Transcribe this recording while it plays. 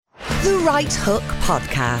The Right Hook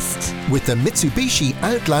Podcast. With the Mitsubishi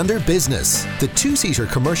Outlander Business, the two-seater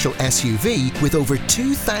commercial SUV with over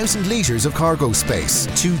 2,000 litres of cargo space,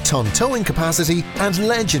 2-ton towing capacity and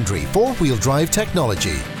legendary four-wheel drive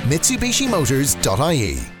technology.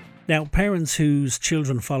 MitsubishiMotors.ie. Now, parents whose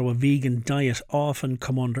children follow a vegan diet often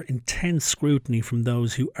come under intense scrutiny from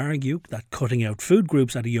those who argue that cutting out food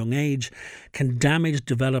groups at a young age can damage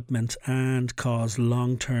development and cause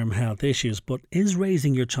long-term health issues. But is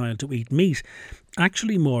raising your child to eat meat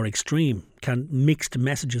actually more extreme? Can mixed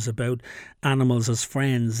messages about animals as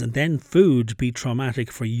friends and then food be traumatic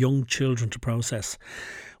for young children to process?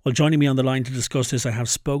 Well, joining me on the line to discuss this, I have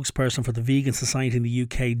spokesperson for the Vegan Society in the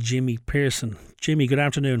UK, Jimmy Pearson. Jimmy, good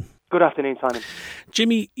afternoon. Good afternoon, Simon.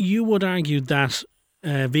 Jimmy, you would argue that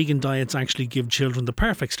vegan diets actually give children the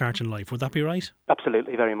perfect start in life. Would that be right?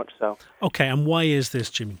 Absolutely, very much so. Okay, and why is this,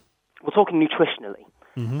 Jimmy? We're talking nutritionally.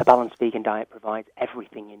 A balanced vegan diet provides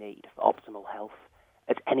everything you need for optimal health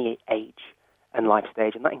at any age and life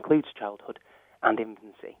stage, and that includes childhood and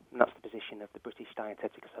infancy. And that's the position of the British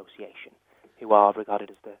Dietetic Association, who are regarded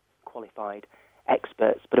as the qualified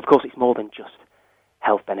experts. But of course, it's more than just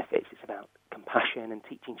health benefits. It's about compassion and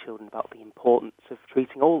teaching children about the importance of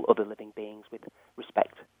treating all other living beings with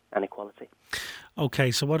respect and equality.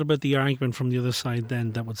 Okay, so what about the argument from the other side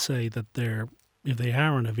then that would say that if they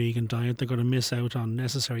are on a vegan diet, they're going to miss out on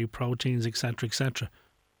necessary proteins, etc., etc.?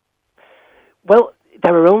 Well,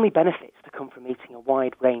 there are only benefits to come from eating a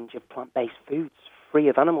wide range of plant-based foods free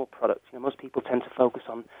of animal products. Most people tend to focus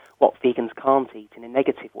on what vegans can't eat in a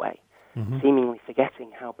negative way, seemingly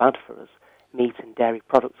forgetting how bad for us meat and dairy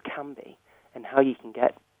products can be, and how you can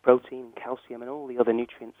get protein, calcium, and all the other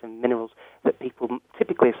nutrients and minerals that people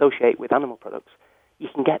typically associate with animal products. You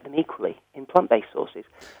can get them equally in plant-based sources.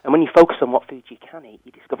 And when you focus on what foods you can eat,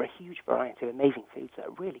 you discover a huge variety of amazing foods that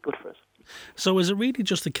are really good for us. So is it really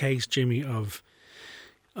just a case, Jimmy, of...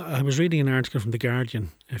 I was reading an article from The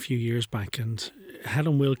Guardian a few years back, and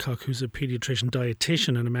Helen Wilcock, who's a paediatrician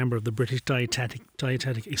dietitian and a member of the British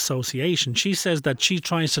Dietetic Association, she says that she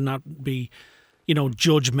tries to not be,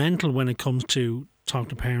 judgmental when it comes to talk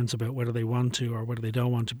to parents about whether they want to or whether they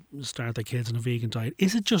don't want to start their kids on a vegan diet.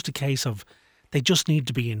 Is it just a case of they just need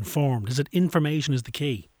to be informed? Is it information is the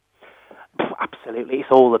key? Absolutely. It's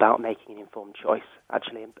all about making an informed choice,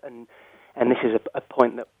 actually. And this is a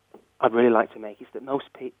point that I'd really like to make, is that most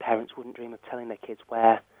parents wouldn't dream of telling their kids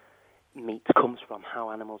where meat comes from, how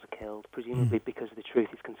animals are killed, presumably because the truth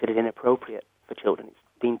is considered inappropriate for children. It's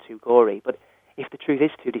deemed too gory. But if the truth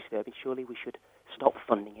is too disturbing, surely we should stop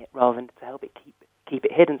funding it rather than to help it keep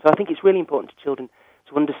it hidden. So I think it's really important to children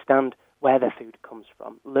to understand where their food comes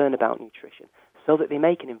from, learn about nutrition, so that they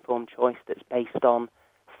make an informed choice that's based on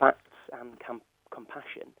facts and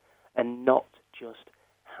compassion and not just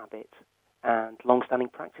habit and long-standing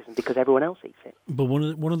practice, and because everyone else eats it. But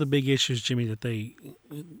one of the big issues, Jimmy, that they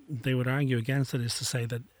would argue against it is to say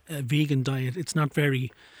that a vegan diet, it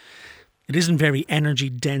isn't very energy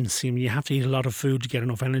dense. You have to eat a lot of food to get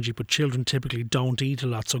enough energy, but children typically don't eat a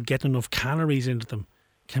lot, so getting enough calories into them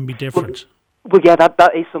can be different. Well, yeah,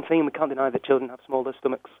 that is something, and we can't deny that children have smaller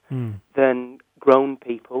stomachs than grown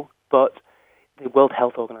people, but the World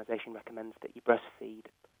Health Organization recommends that you breastfeed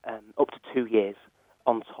up to 2 years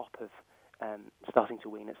on top of starting to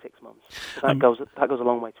wean at 6 months. So that goes a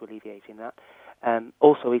long way to alleviating that.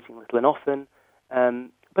 Also eating little and often.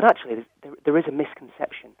 But actually, there is a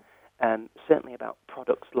misconception, certainly about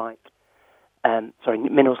products like,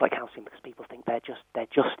 minerals like calcium, because people think they're just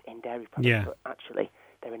in dairy products. Yeah. But actually,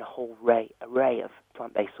 they're in a whole array of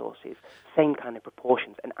plant-based sources, same kind of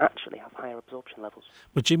proportions, and actually have higher absorption levels.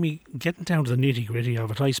 But Jimmy, getting down to the nitty-gritty of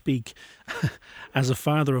it, I speak as a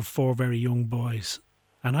father of 4 very young boys,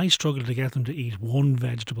 and I struggle to get them to eat one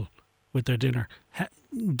vegetable with their dinner.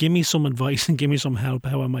 Give me some advice and give me some help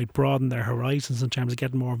how I might broaden their horizons in terms of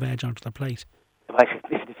getting more veg onto their plate. It's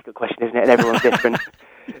a difficult question, isn't it? And everyone's different.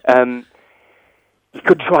 You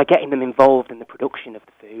could try getting them involved in the production of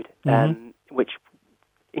the food, which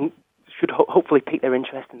should hopefully pique their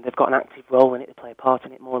interest, and they've got an active role in it, to play a part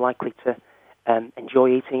in it, more likely to enjoy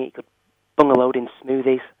eating it. You could bung a load in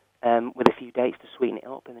smoothies with a few dates to sweeten it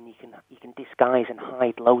up, and then you can disguise and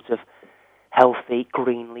hide loads of healthy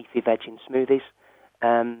green leafy veg in smoothies.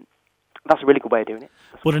 That's a really good way of doing it.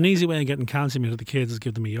 But an easy way of getting calcium into the kids is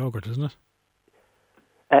give them a yogurt, isn't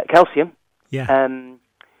it? Calcium? Yeah.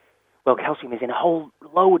 Well, calcium is in a whole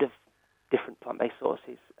load of different plant-based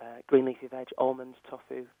sources. Green leafy veg, almonds,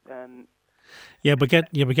 tofu. But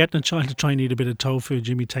getting a child to try and eat a bit of tofu,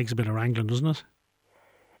 Jimmy, takes a bit of wrangling, doesn't it?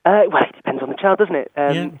 Well, it depends on the child, doesn't it?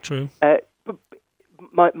 Yeah, true.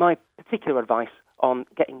 My particular advice on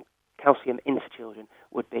getting calcium into children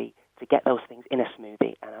would be to get those things in a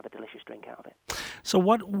smoothie and have a delicious drink out of it. So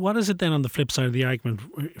what is it then on the flip side of the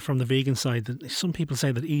argument from the vegan side that some people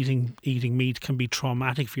say that eating meat can be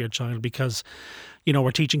traumatic for your child because,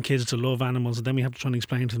 we're teaching kids to love animals and then we have to try and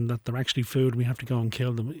explain to them that they're actually food and we have to go and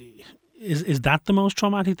kill them. Is that the most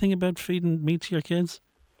traumatic thing about feeding meat to your kids?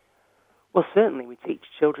 Well, certainly we teach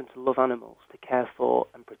children to love animals, to care for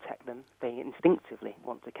and protect them. They instinctively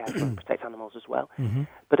want to care for and protect animals as well. Mm-hmm.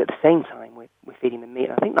 But at the same time, we're feeding them meat.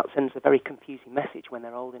 And I think that sends a very confusing message when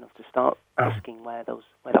they're old enough to start asking where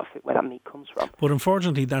that meat comes from. But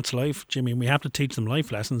unfortunately, that's life, Jimmy. We have to teach them life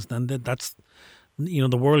lessons. Then that's,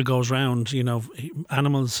 the world goes round.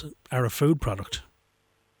 Animals are a food product.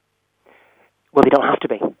 Well, they don't have to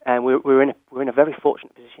be. We're in a very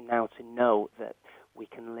fortunate position now to know that we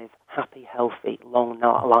can live happy, healthy, long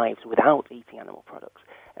lives without eating animal products.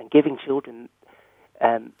 And giving children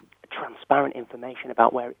transparent information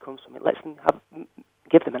about where it comes from, it lets them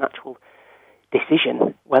give them an actual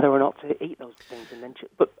decision whether or not to eat those things.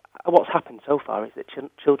 But what's happened so far is that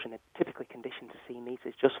children are typically conditioned to see meat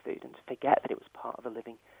as just food and to forget that it was part of a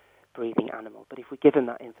living, breathing animal. But if we give them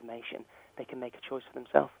that information, they can make a choice for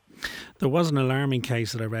themselves. There was an alarming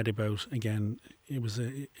case that I read about. Again, it was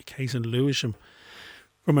a case in Lewisham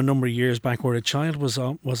from a number of years back where a child was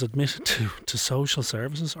admitted to social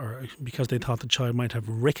services or because they thought the child might have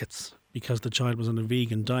rickets because the child was on a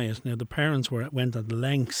vegan diet. Now, the parents went at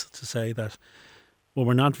lengths to say that, well,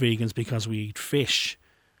 we're not vegans because we eat fish.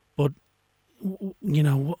 But,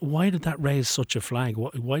 why did that raise such a flag?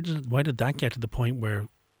 Why did that get to the point where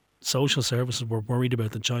social services were worried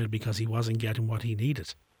about the child because he wasn't getting what he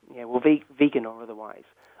needed? Yeah, well, vegan or otherwise,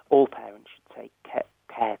 all parents should take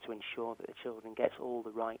care to ensure that the children gets all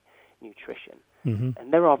the right nutrition. Mm-hmm.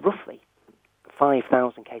 And there are roughly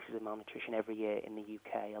 5,000 cases of malnutrition every year in the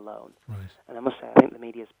UK alone. Right. And I must say, I think the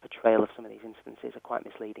media's portrayal of some of these instances are quite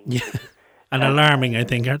misleading. Yeah, and alarming, I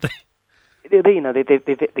think, aren't they?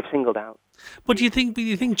 They've singled out. But do you think,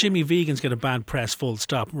 Jimmy, vegans get a bad press? Full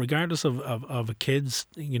stop, regardless of a kid's,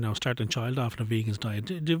 starting a child off on a vegan's diet.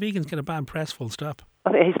 Do vegans get a bad press? Full stop.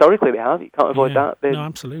 I think historically they have. You can't avoid that. No,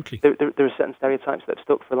 absolutely. There are certain stereotypes that have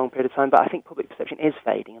stuck for a long period of time, but I think public perception is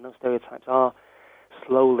fading, and those stereotypes are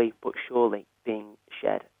slowly but surely being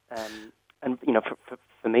shed. And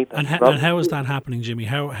for me, and how is that happening, Jimmy?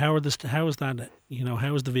 How is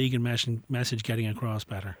the vegan message getting across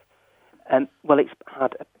better? Well, it's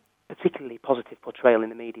had a particularly positive portrayal in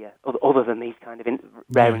the media, other than these kind of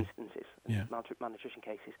rare instances, malnutrition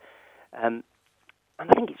cases. And I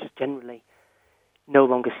think it's just generally no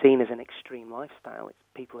longer seen as an extreme lifestyle. It's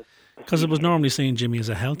people because it was normally seen, Jimmy, as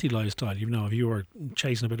a healthy lifestyle. If you were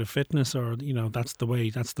chasing a bit of fitness, or that's the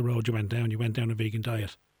road you went down. You went down a vegan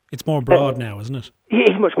diet. It's more broad now, isn't it?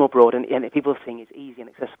 It's much more broad, and people are seeing it's easy and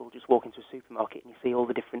accessible. Just walk into a supermarket and you see all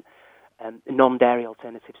the different non-dairy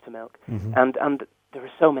alternatives to milk, mm-hmm. and there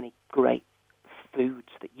are so many great foods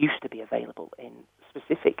that used to be available in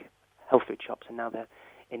specific health food shops, and now they're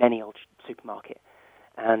in any old supermarket.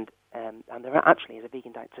 And there are actually, as a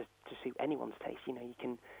vegan diet, to suit anyone's taste.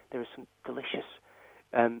 There are some delicious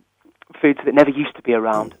foods that never used to be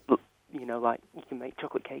around. Like you can make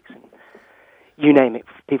chocolate cakes and you name it.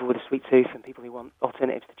 For people with a sweet tooth and people who want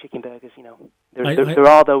alternatives to chicken burgers, there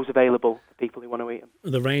are those available for people who want to eat them.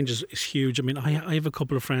 The range is huge. I mean, I have a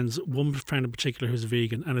couple of friends. One friend in particular who's a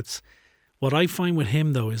vegan, and it's what I find with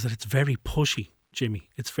him though is that it's very pushy, Jimmy.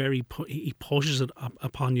 It's very he pushes it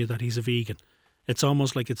upon you that he's a vegan. It's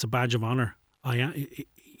almost like it's a badge of honour.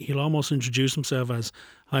 He'll almost introduce himself as,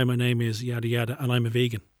 "Hi, my name is yada yada, and I'm a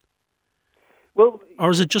vegan." Well, or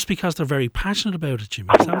is it just because they're very passionate about it, Jimmy?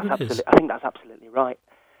 I think that's absolutely right.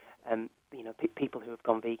 People who have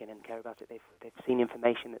gone vegan and care about it, they've seen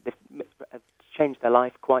information that they've changed their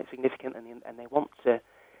life quite significantly, and they want to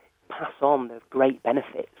pass on the great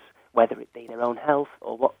benefits, whether it be their own health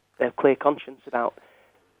or what their clear conscience about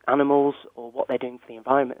animals or what they're doing for the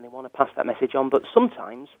environment, and they want to pass that message on. But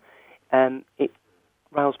sometimes it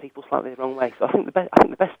riles people slightly the wrong way. So I think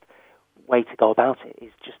the best way to go about it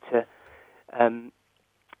is just to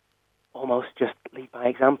almost just lead by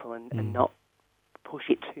example and not push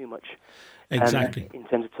it too much. Exactly. In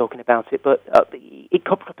terms of talking about it, but it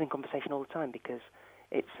comes up in conversation all the time because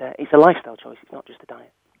it's a lifestyle choice. It's not just a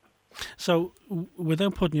diet. So,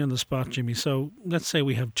 without putting you on the spot, Jimmy, so let's say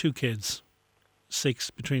we have two kids,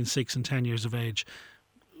 between 6 and 10 years of age.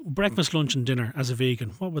 Breakfast, lunch and dinner as a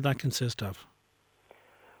vegan, what would that consist of?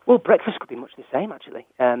 Well, breakfast could be much the same, actually.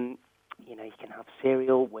 You can have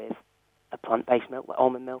cereal with a plant-based milk, like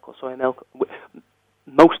almond milk or soy milk,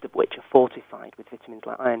 most of which are fortified with vitamins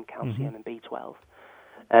like iron, calcium and B12.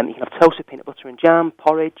 You can have toast with peanut butter and jam,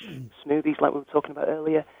 porridge, smoothies like we were talking about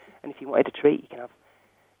earlier. And if you wanted a treat, you can have,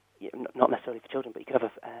 not necessarily for children, but you could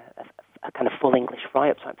have a kind of full English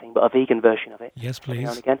fry-up type thing, but a vegan version of it. Yes, please.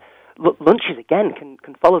 Now and again. Lunches, again,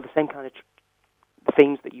 can follow the same kind of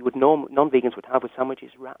themes that you would non-vegans would have with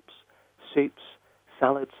sandwiches, wraps, soups,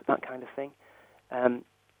 salads, that kind of thing. And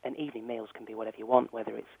evening meals can be whatever you want,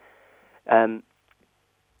 whether it's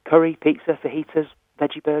curry, pizza, fajitas,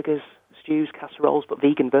 veggie burgers, stews, casseroles, but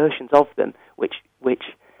vegan versions of them, which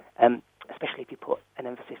especially if you put an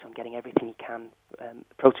emphasis on getting everything you can,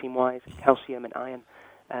 protein-wise, calcium and iron.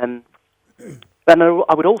 Then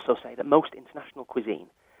I would also say that most international cuisine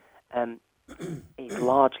is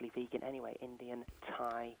largely vegan anyway. Indian,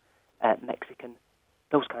 Thai, Mexican,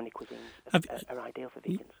 those kind of cuisines are ideal for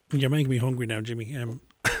vegans. You're making me hungry now, Jimmy.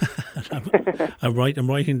 I'm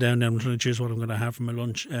writing down now. I'm trying to choose what I'm going to have for my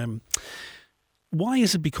lunch. Why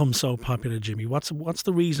has it become so popular, Jimmy? What's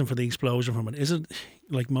the reason for the explosion from it? Is it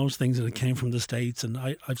like most things that it came from the States? And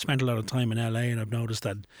I've spent a lot of time in LA, and I've noticed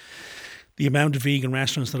that the amount of vegan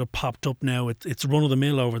restaurants that have popped up now, it's run of the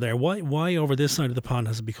mill over there. Why over this side of the pond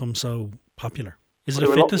has it become so popular? Is it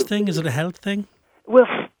a fitness thing? Is it a health thing? Well,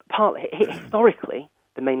 partly. Historically,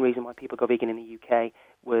 the main reason why people go vegan in the UK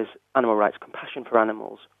was animal rights, compassion for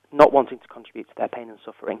animals, not wanting to contribute to their pain and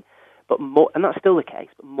suffering. But more, and that's still the case,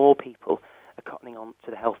 but more people are cottoning on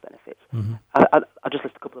to the health benefits. Mm-hmm. I'll just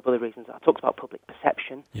list a couple of other reasons. I talked about public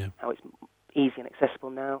perception, how it's easy and accessible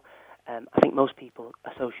now. I think most people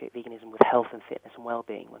associate veganism with health and fitness and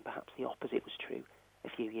well-being, when perhaps the opposite was true a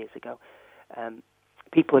few years ago.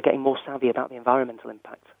 People are getting more savvy about the environmental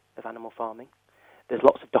impact of animal farming. There's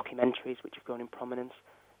lots of documentaries which have grown in prominence,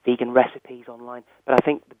 vegan recipes online. But I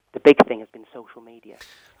think the big thing has been social media.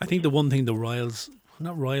 I think the one thing that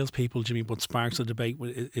not riles people, Jimmy, but sparks a debate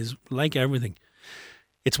is like everything.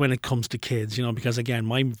 It's when it comes to kids, because again,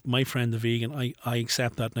 my friend, the vegan, I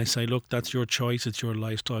accept that and I say, look, that's your choice, it's your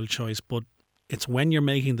lifestyle choice, but it's when you're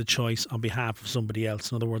making the choice on behalf of somebody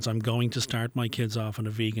else. In other words, I'm going to start my kids off on a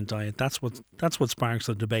vegan diet. That's what sparks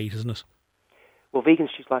the debate, isn't it? Well,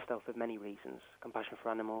 vegans choose lifestyle for many reasons. Compassion for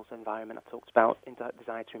animals, environment, I've talked about,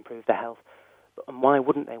 desire to improve their health. And why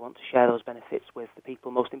wouldn't they want to share those benefits with the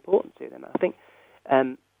people most important to them? I think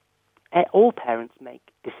all parents make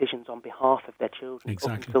decisions on behalf of their children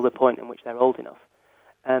up until the point in which they're old enough.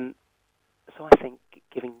 So I think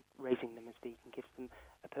raising them as vegan gives them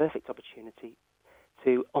a perfect opportunity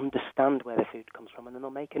to understand where their food comes from, and then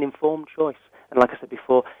they'll make an informed choice. And like I said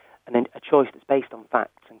before, a choice that's based on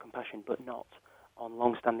facts and compassion, but not on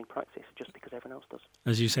long-standing practice, just because everyone else does.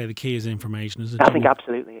 As you say, the key is information, is it? I think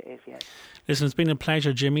absolutely it is, yeah. Listen, it's been a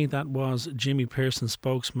pleasure, Jimmy. That was Jimmy Pearson,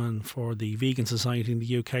 spokesman for the Vegan Society in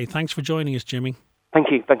the UK. Thanks for joining us, Jimmy.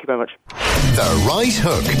 Thank you very much. The Right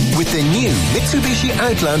Hook with the new Mitsubishi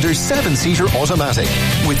Outlander 7-seater automatic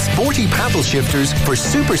with sporty paddle shifters for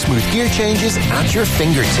super smooth gear changes at your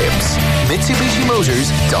fingertips.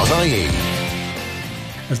 MitsubishiMotors.ie.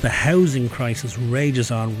 As the housing crisis rages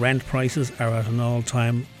on, rent prices are at an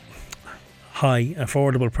all-time high.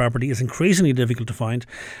 Affordable property is increasingly difficult to find,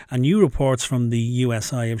 and new reports from the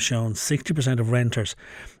USI have shown 60% of renters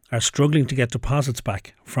are struggling to get deposits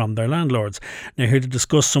back from their landlords. Now, here to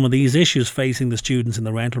discuss some of these issues facing the students in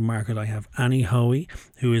the rental market, I have Annie Hoey,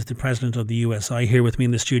 who is the president of the USI, here with me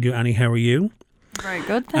in the studio. Annie, how are you? Very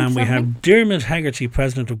good, thanks. And we have Dermot Hegarty,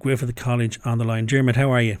 president of Griffith College, on the line. Dermot, how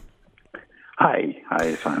are you? Hi,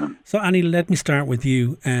 Simon. So, Annie, let me start with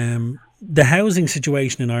you. The housing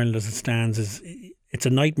situation in Ireland as it stands it's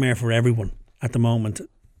a nightmare for everyone at the moment.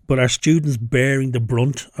 But are students bearing the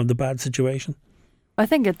brunt of the bad situation? I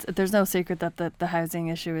think there's no secret that the housing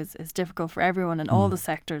issue is difficult for everyone in all the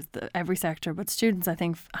sectors, every sector. But students, I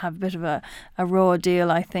think, have a bit of a raw deal,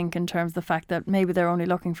 I think, in terms of the fact that maybe they're only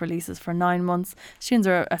looking for leases for 9 months. Students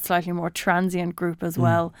are a slightly more transient group as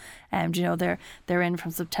well. They're in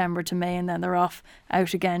from September to May, and then they're off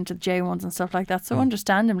out again to the J1s and stuff like that. So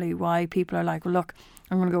understandably why people are like, well, look,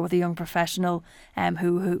 I'm going to go with a young professional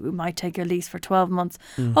who might take a lease for 12 months.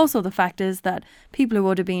 Also, the fact is that people who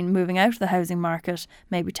would have been moving out of the housing market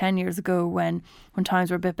maybe 10 years ago when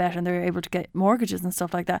times were a bit better and they were able to get mortgages and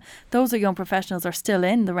stuff like that, those are young professionals are still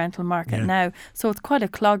in the rental market now. So it's quite a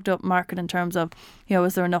clogged up market in terms of,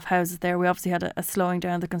 is there enough houses there? We obviously had a slowing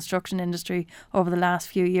down the construction industry over the last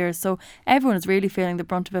few years. So everyone is really feeling the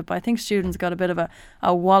brunt of it. But I think students got a bit of a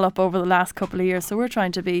wallop over the last couple of years. So we're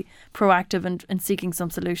trying to be proactive and seeking some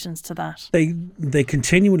solutions to that. They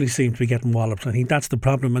continually seem to be getting walloped. I think that's the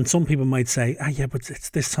problem. And some people might say, but it's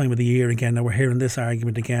this time of the year again. Now we're hearing this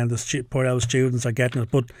argument again. The poor old students are getting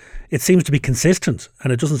it. But it seems to be consistent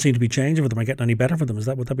and it doesn't seem to be changing for them or getting any better for them.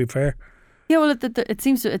 Would that be fair? Yeah, well, it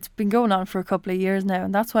seems it's been going on for a couple of years now,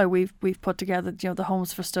 and that's why we've put together, the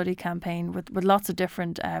Homes for Study campaign with lots of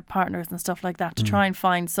different partners and stuff like that to try and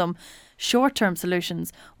find some short-term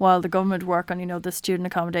solutions while the government work on, the student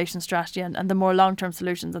accommodation strategy and the more long-term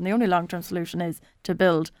solutions. And the only long-term solution is to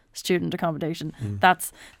build student accommodation.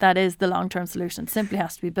 That is the long-term solution. It simply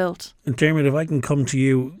has to be built. And Dermot, if I can come to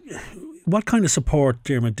you, what kind of support,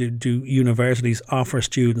 Dermot, do universities offer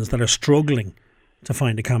students that are struggling to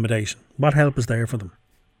find accommodation? What help is there for them?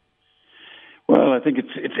 Well, I think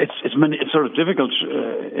it's sort of difficult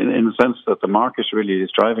in the sense that the market really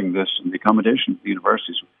is driving this, and the accommodation the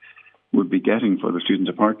universities would be getting for the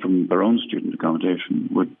students, apart from their own student accommodation,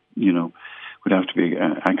 would have to be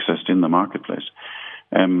accessed in the marketplace.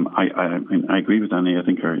 I agree with Annie. I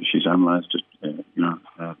think she's analysed it,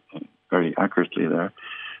 very accurately there.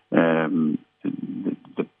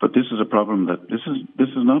 But this is a problem this is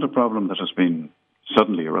not a problem that has been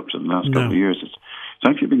suddenly erupted in the last couple of years. It's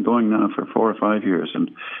actually been going now for 4 or 5 years, and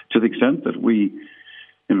to the extent that we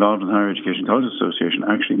involved in the Higher Education College Association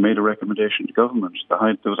actually made a recommendation to government.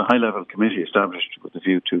 There was a high-level committee established with a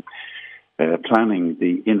view to planning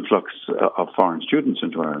the influx of foreign students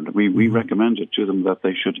into Ireland. We recommended to them that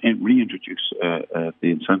they should reintroduce the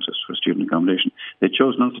incentives for student accommodation. They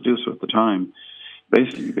chose not to do so at the time,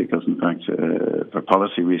 basically because, in fact, for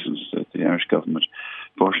policy reasons, the Irish government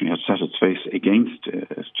fortunately had set its face against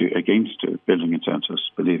building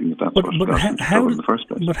incentives, believing that that's what got into trouble in the first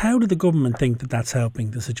place. But how did the government think that that's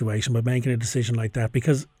helping the situation by making a decision like that?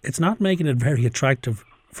 Because it's not making it very attractive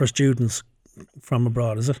for students from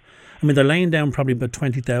abroad, is it? I mean, they're laying down probably about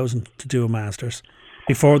 20,000 to do a master's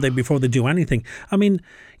before they do anything. I mean,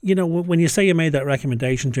 when you say you made that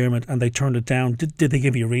recommendation, Dermot, and they turned it down, did they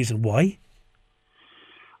give you a reason why?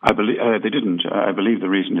 I believe they didn't. I believe the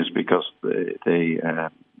reason is because I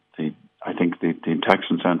think the tax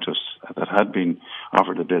incentives that had been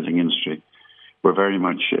offered the building industry were very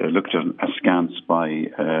much looked at askance by.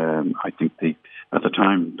 I think at the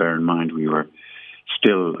time, bear in mind, we were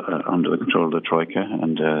still under the control of the Troika,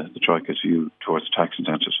 and the Troika's view towards tax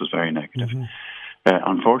incentives was very negative.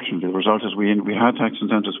 Unfortunately, the result is we had tax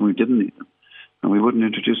incentives when we didn't need them, and we wouldn't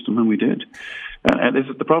introduce them when we did. And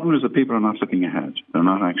the problem is that people are not looking ahead. They're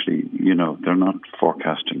not actually, they're not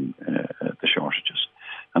forecasting the shortages,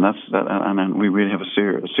 and and we really have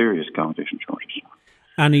a serious accommodation shortage.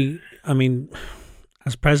 Annie, I mean,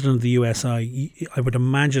 as president of the USI, I would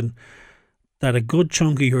imagine that a good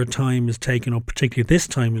chunk of your time is taken up, particularly this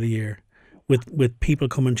time of the year, with people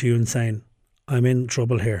coming to you and saying, "I'm in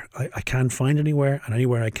trouble here. I can't find anywhere, and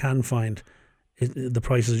anywhere I can find, the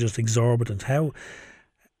prices are just exorbitant."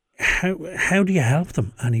 How do you help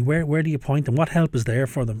them, Annie? Where do you point them? What help is there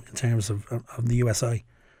for them in terms of the USI?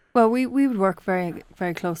 Well, we would work very,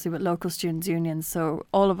 very closely with local students' unions. So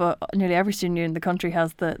nearly every student union in the country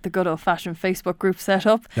has the good old-fashioned Facebook group set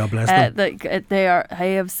up. God bless them.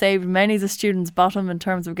 They have saved many of the students' bottom in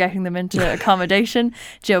terms of getting them into accommodation.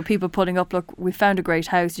 People putting up, look, we found a great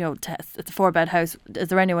house. It's a 4-bed house. Is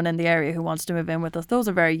there anyone in the area who wants to move in with us? Those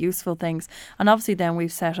are very useful things. And obviously, then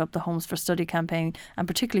we've set up the Homes for Study campaign, and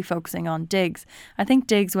particularly focusing on digs. I think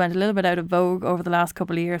digs went a little bit out of vogue over the last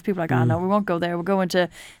couple of years. People are like, no, we won't go there. We'll go into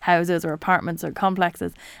houses or apartments or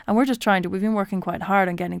complexes, and we're just we've been working quite hard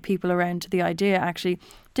on getting people around to the idea actually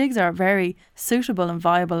digs are a very suitable and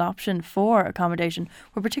viable option for accommodation.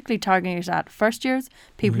 We're particularly targeting it at first years,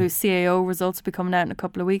 people whose CAO results will be coming out in a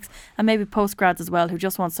couple of weeks, and maybe postgrads as well, who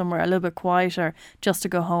just want somewhere a little bit quieter just to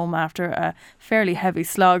go home after a fairly heavy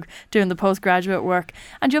slog doing the postgraduate work.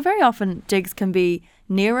 And very often digs can be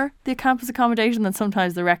nearer the campus accommodation than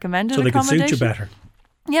sometimes the recommended accommodation. So they can suit you better.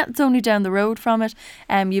 Yeah, it's only down the road from it.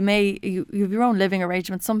 You have your own living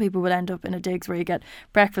arrangements. Some people will end up in a digs where you get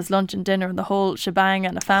breakfast, lunch and dinner and the whole shebang,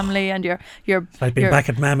 and a family, and you're like being back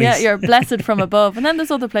at Mammy's. Yeah, you're blessed from above. And then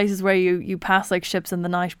there's other places where you pass like ships in the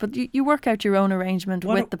night, but you work out your own arrangement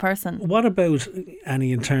with the person. What about,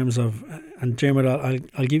 Annie, in terms of, and Dermot, I'll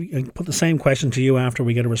put the same question to you after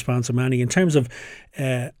we get a response from Annie, in terms of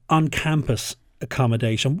on-campus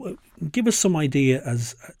accommodation. Give us some idea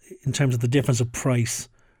in terms of the difference of price,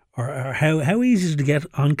 or how easy is it to get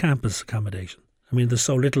on-campus accommodation? I mean, there's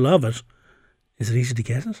so little of it. Is it easy to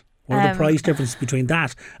get it? What are the price differences between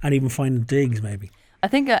that and even finding digs, maybe? I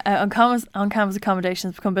think on-campus accommodation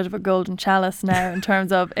has become a bit of a golden chalice now in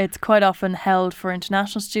terms of it's quite often held for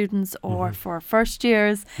international students or for first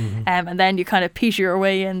years, and then you kind of piece your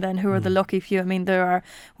way in. Then who are the lucky few? I mean,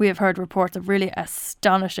 we have heard reports of really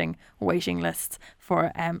astonishing waiting lists for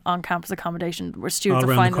on-campus accommodation, where students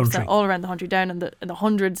are finding themselves all around the country, down in the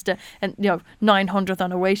hundreds and 900th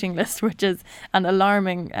on a waiting list, which is an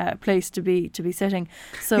alarming place to be sitting.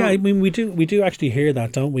 So yeah, I mean we do actually hear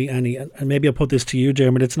that, don't we, Annie? And maybe I'll put this to you,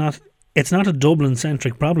 Dermot. It's not a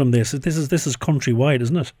Dublin-centric problem. This is countrywide,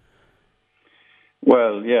 isn't it?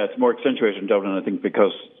 Well, yeah, it's more accentuated in Dublin, I think,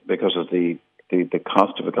 because of the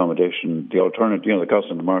cost of accommodation, the alternative, the cost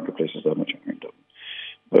in the marketplace is that much higher in Dublin.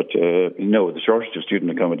 But the shortage of student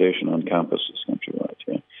accommodation on campus is countrywide.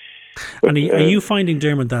 Yeah. But, and are you finding,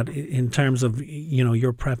 Dermot, that in terms of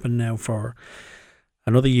you're prepping now for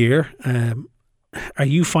another year? Are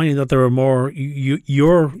you finding that there are more?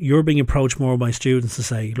 You're being approached more by students to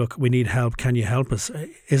say, "Look, we need help. Can you help us?"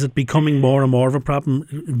 Is it becoming more and more of a problem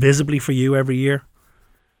visibly for you every year?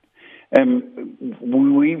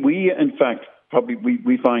 We in fact probably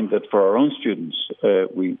we find that for our own students,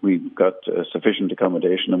 we've got sufficient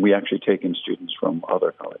accommodation, and we actually take in students from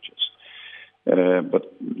other colleges. But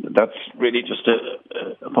that's really just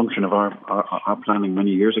a function of our planning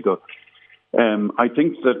many years ago. I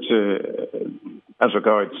think that as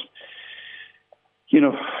regards,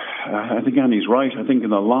 I think Annie's right. I think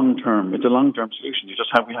in the long term, it's a long-term solution.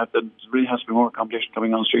 There really has to be more accommodation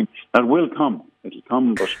coming on stream. That will come. It'll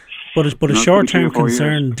come, but a short-term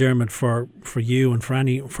concern, Dermot, for you and for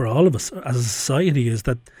Annie, for all of us as a society, is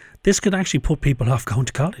that this could actually put people off going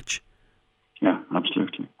to college. Yeah,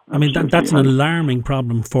 absolutely. I mean, that's an alarming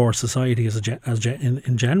problem for society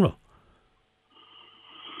in general.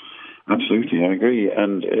 Absolutely, I agree.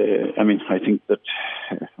 And I think that,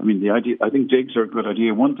 the idea, I think digs are a good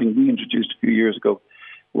idea. One thing we introduced a few years ago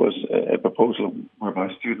was a proposal whereby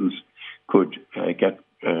students could get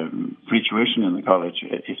free tuition in the college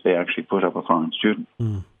if they actually put up a foreign student.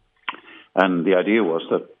 Mm. And the idea was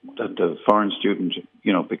that the foreign student,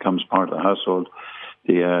 becomes part of the household.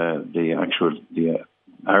 The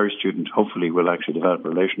Irish student hopefully will actually develop a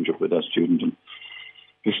relationship with that student, and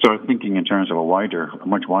you start thinking in terms of a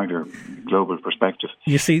much wider global perspective.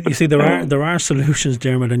 You see, there are solutions,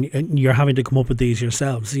 Dermot, and you're having to come up with these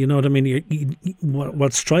yourselves. You know what I mean?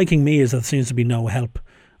 What's striking me is that there seems to be no help.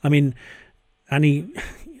 I mean,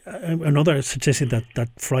 another statistic that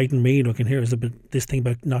frightened me looking here is this thing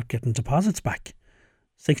about not getting deposits back.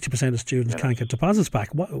 60% of students can't get deposits back.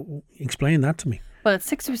 Explain that to me. Well, it's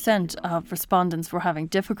 60% of respondents were having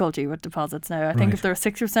difficulty with deposits now. I think if there were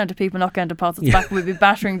 60% of people not getting deposits back, we'd be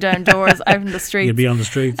battering down doors out in the streets. You'd be on the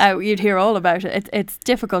streets. You'd hear all about it. It's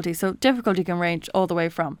difficulty. So difficulty can range all the way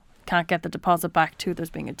from can't get the deposit back to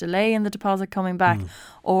there's being a delay in the deposit coming back,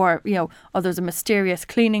 or there's a mysterious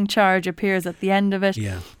cleaning charge appears at the end of it.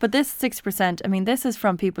 Yeah. But this 6%, this is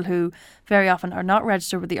from people who very often are not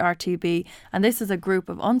registered with the RTB, and this is a group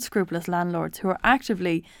of unscrupulous landlords who are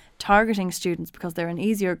actively targeting students because they're an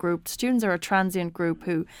easier group. Students are a transient group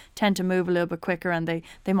who tend to move a little bit quicker, and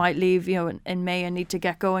they might leave in May and need to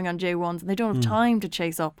get going on J1s, and they don't have time to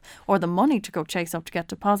chase up or the money to go chase up to get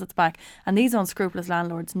deposits back. And these unscrupulous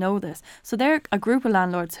landlords know this. So they're a group of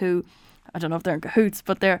landlords who, I don't know if they're in cahoots,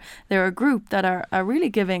 but they're a group that are really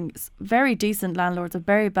giving very decent landlords a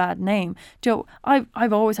very bad name. Joe,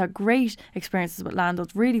 I've always had great experiences with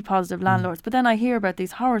landlords, really positive landlords, but then I hear about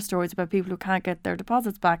these horror stories about people who can't get their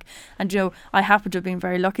deposits back. And Joe, I happen to have been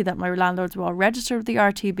very lucky that my landlords were all registered with the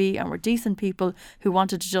RTB and were decent people who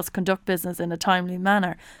wanted to just conduct business in a timely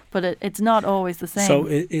manner. But it's not always the same. So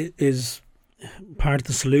it is part of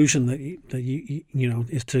the solution that you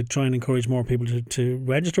is to try and encourage more people to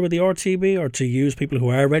register with the RTB, or to use people who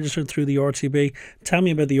are registered through the RTB. Tell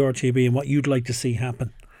me about the RTB and what you'd like to see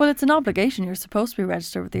happen. Well, it's an obligation. You're supposed to be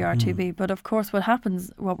registered with the RTB. But of course,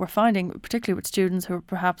 what we're finding, particularly with students who are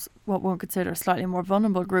perhaps what one would consider a slightly more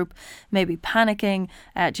vulnerable group, maybe panicking,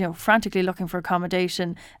 frantically looking for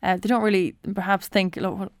accommodation. They don't really perhaps think,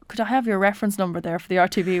 look, could I have your reference number there for the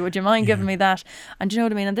RTB? Would you mind giving me that? And do you know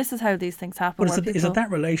what I mean? And this is how these things happen. But is it that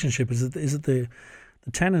relationship? Is it the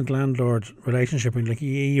tenant-landlord relationship? I mean, are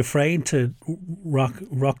you afraid to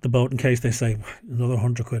rock the boat in case they say another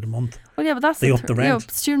 £100 a month? Well, yeah, but that's they up the rent.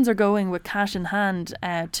 Students are going with cash in hand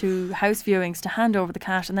to house viewings to hand over the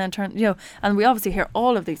cash and then turn. And we obviously hear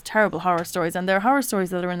all of these terrible horror stories, and there are horror stories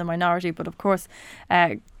that are in the minority, but of course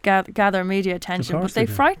gather media attention. But they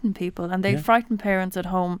frighten people, and they frighten parents at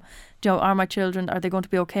home. Are my children, are they going to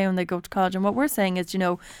be okay when they go to college? And what we're saying is,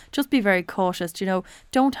 just be very cautious.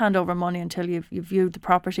 Don't hand over money until you've viewed the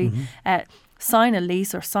property. sign a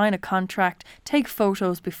lease or sign a contract, take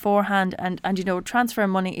photos beforehand and transfer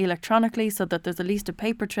money electronically so that there's at least a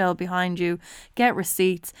paper trail behind you, get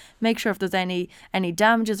receipts, make sure if there's any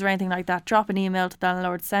damages or anything like that, drop an email to the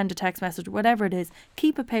landlord, send a text message, whatever it is,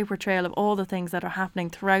 keep a paper trail of all the things that are happening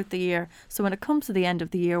throughout the year. So when it comes to the end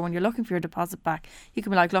of the year, when you're looking for your deposit back, you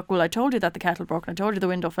can be like, look, well, I told you that the kettle broke and I told you the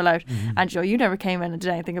window fell out and you never came in and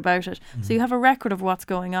did anything about it. So you have a record of what's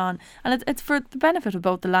going on, and it's for the benefit of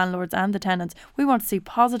both the landlords and the tenants. We want to see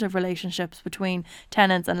positive relationships between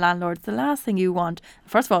tenants and landlords. The last thing you want,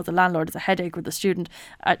 first of all, the landlord is a headache with the student,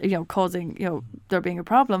 causing there being a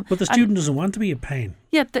problem. But the student doesn't want to be a pain.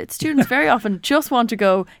 Yeah, the students very often just want to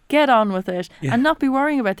go, get on with it and not be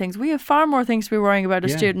worrying about things. We have far more things to be worrying about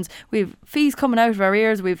as students. We've fees coming out of our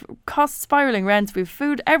ears, we've costs spiralling rents, we've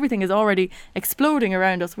food, everything is already exploding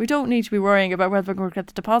around us. We don't need to be worrying about whether we're going to get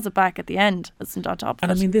the deposit back at the end. That's on top of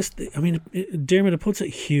and it. Dermot, it puts a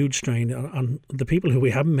huge strain on the people who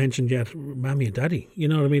we haven't mentioned yet, Mammy and Daddy. You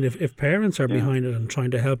know what I mean? If parents are behind it and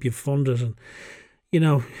trying to help you fund it, and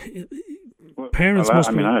parents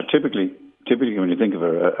must be... Typically, when you think of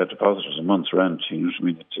a deposit as a month's rent,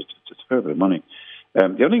 it's a fair bit of money. The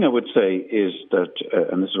other thing I would say is that,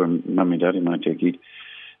 and this is where Mummy and Daddy might take heed,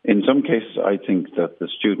 in some cases I think that the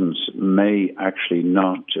students may actually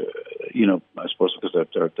not, I suppose because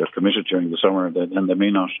they're committed during the summer, and they may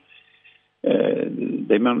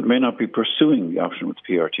not be pursuing the option with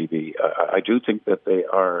the PRTB. I do think that they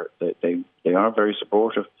are very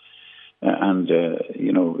supportive. And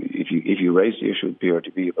if you raise the issue with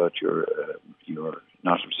PRTB about your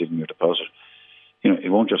not receiving your deposit,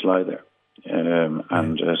 it won't just lie there.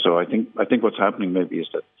 So I think what's happening maybe is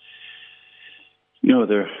that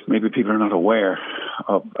there maybe people are not aware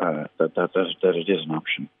of that it is an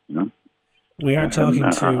option. We are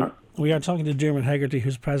talking to Dermot Hegarty,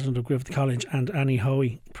 who's president of Griffith College, and Annie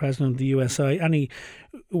Hoey, president of the USI. Annie,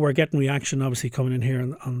 we're getting reaction obviously coming in here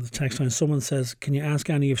on the text line. Someone says, can you ask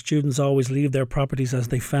Annie if students always leave their properties as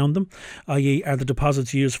they found them, i.e. are the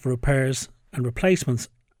deposits used for repairs and replacements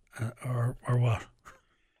or what?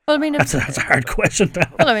 Well, that's a hard question.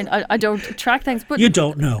 Well, I don't track things, but you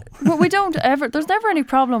don't know. But we don't ever. There's never any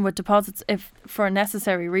problem with deposits if, for a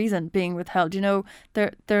necessary reason, being withheld.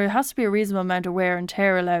 There has to be a reasonable amount of wear and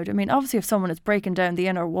tear allowed. Obviously, if someone is breaking down the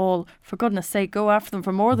inner wall, for goodness sake, go after them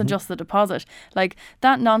for more than just the deposit. Like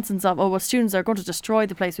that nonsense of students are going to destroy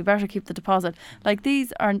the place, we better keep the deposit. Like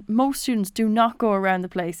most students do not go around the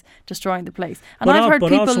place destroying the place. And I've heard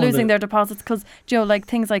people losing their deposits because like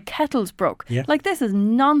things like kettles broke. Yeah. Like this is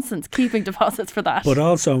nonsense keeping deposits for that. But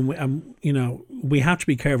also, we have to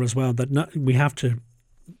be careful as well that we have to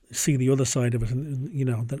see the other side of it, and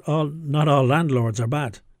that not all landlords are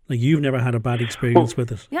bad. Like you've never had a bad experience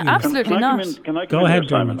with it. Yeah, absolutely not. Can I go ahead,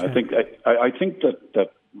 Simon? I think that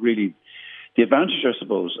really the advantage, I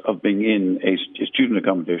suppose, of being in a student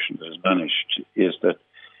accommodation that is managed is that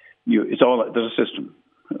there's a system.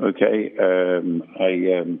 Okay,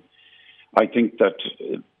 I think that.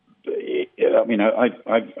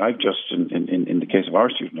 I've just in the case of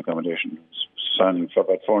our student accommodation signing for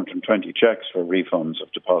about 420 checks for refunds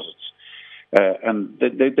of deposits, and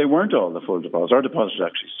they weren't all the full deposits. Our deposit is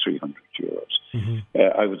actually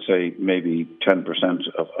 €300. I would say maybe 10%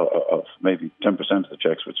 of the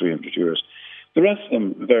checks were €300. The rest of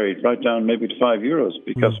them varied right down maybe to €5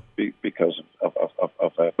 because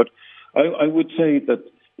of that. But I would say that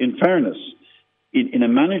in fairness, in a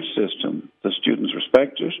managed system, the students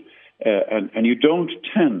respect it, and you don't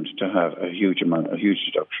tend to have a huge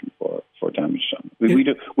deduction for damage done. We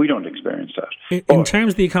don't experience that. In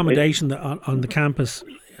terms of the accommodation on the campus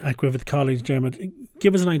at Griffith College, Dermot,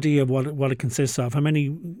 give us an idea of what it consists of. How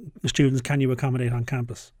many students can you accommodate on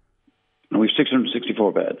campus? We have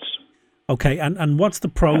 664 beds. Okay, and what's the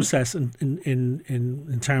process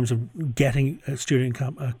in terms of getting a student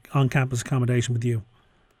on-campus accommodation with you?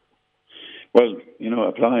 Well,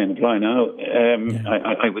 apply now.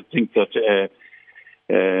 I would think that,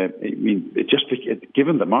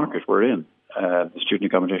 given the market we're in, the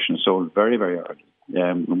student accommodation is sold very, very early.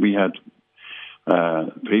 We had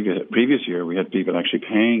previous year we had people actually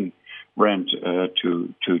paying rent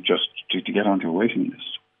to get onto a waiting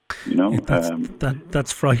list.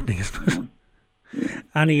 That's frightening, isn't it?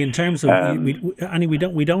 Annie, in terms of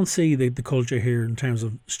we don't see the culture here in terms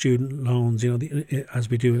of student loans, as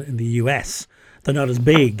we do in the US. They're not as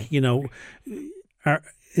big,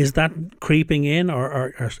 Is that creeping in,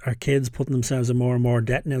 or are kids putting themselves in more and more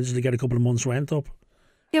debt now just to get a couple of months' rent up?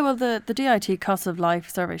 Yeah, well, the DIT cost of life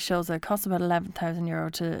survey shows that it costs about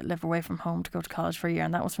 €11,000 to live away from home to go to college for a year,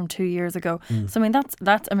 and that was from 2 years ago. So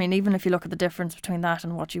that's even if you look at the difference between that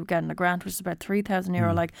and what you get in a grant, which is about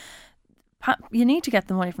 €3,000, like. you need to get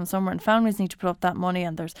the money from somewhere, and families need to put up that money.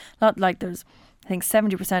 And there's not like there's, I think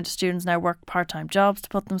 70% of students now work part-time jobs to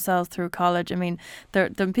put themselves through college. I mean,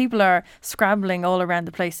 the people are scrambling all around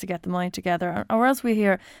the place to get the money together. Or else we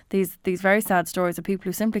hear these very sad stories of people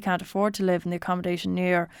who simply can't afford to live in the accommodation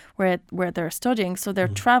near where they're studying, so they're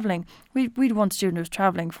travelling. We'd one student who was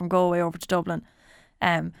travelling from Galway over to Dublin,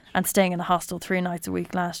 and staying in a hostel 3 nights a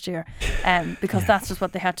week last year, because that's just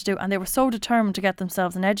what they had to do. And they were so determined to get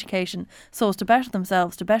themselves an education so as to better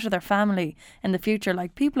themselves, to better their family in the future.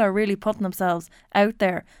 Like, people are really putting themselves out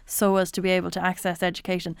there so as to be able to access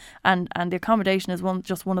education. And the accommodation is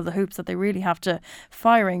just one of the hoops that they really have to,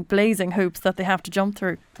 blazing hoops that they have to jump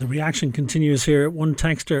through. The reaction continues here. One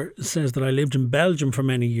texter says that I lived in Belgium for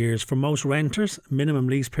many years. For most renters, minimum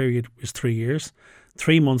lease period is 3 years.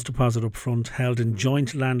 3 months deposit up front, held in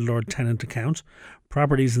joint landlord-tenant account.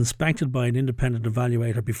 Properties inspected by an independent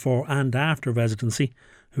evaluator before and after residency,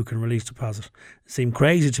 who can release deposit. It seemed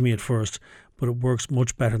crazy to me at first, but it works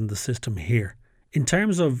much better than the system here. In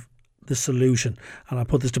terms of the solution, and I'll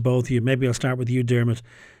put this to both of you, maybe I'll start with you, Dermot.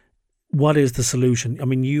 What is the solution? I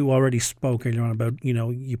mean, you already spoke earlier on about,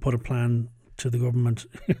 you put a plan to the government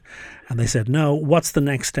and they said no. What's the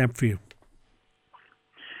next step for you?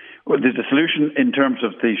 Well, the solution in terms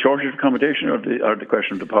of the shortage of accommodation or the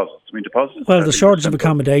question of deposits? I mean, deposits. Well, the shortage of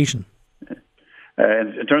accommodation.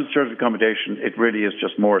 In terms of shortage of accommodation, it really is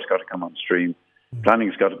just more has got to come on stream.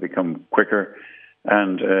 Planning's got to become quicker,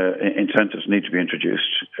 and incentives need to be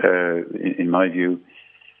introduced. In my view,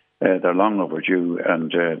 they're long overdue.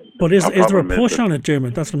 And but is there a push on it,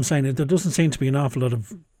 Dermot? That's what I'm saying. There doesn't seem to be an awful lot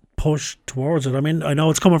of push towards it. I mean, I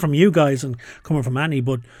know it's coming from you guys and coming from Annie,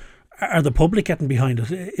 but are the public getting behind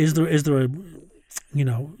it? Is there a,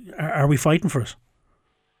 are we fighting for it?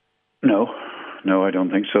 No, I don't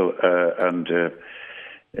think so.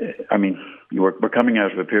 I mean, we're coming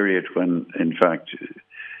out of a period when, in fact,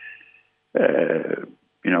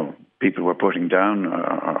 people were putting down,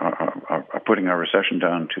 are putting our recession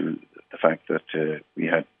down to the fact that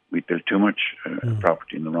we built too much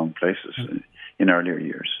property in the wrong places in earlier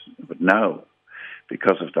years. But now,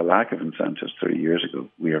 because of the lack of incentives 3 years ago,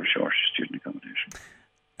 we are short student accommodation.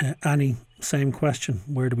 Annie, same question.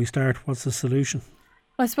 Where do we start? What's the solution?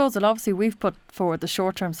 Well, I suppose that obviously we've put forward the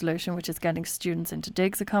short-term solution, which is getting students into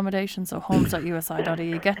digs accommodation, so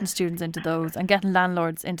homes.usi.ie, getting students into those and getting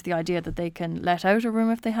landlords into the idea that they can let out a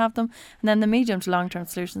room if they have them. And then the medium to long-term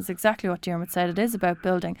solution is exactly what Dermot said. It is about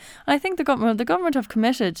building. And I think the government have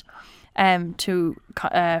committed to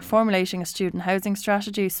formulating a student housing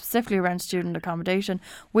strategy specifically around student accommodation.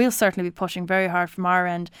 We'll certainly be pushing very hard from our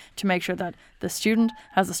end to make sure that the student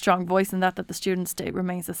has a strong voice in that the student state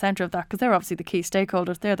remains the centre of that, because they're obviously the key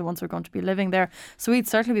stakeholders. They're the ones who are going to be living there. So we'd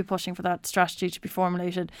certainly be pushing for that strategy to be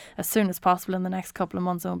formulated as soon as possible in the next couple of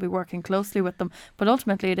months, and we'll be working closely with them. But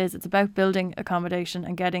ultimately it's about building accommodation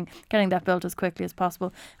and getting that built as quickly as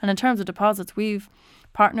possible. And in terms of deposits, we've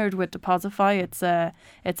partnered with Deposify. It's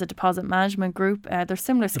a deposit management group. There's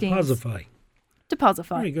similar schemes.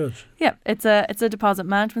 Deposify. Very good. Yeah, it's a deposit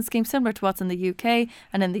management scheme similar to what's in the UK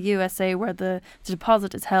and in the USA, where the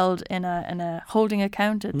deposit is held in a holding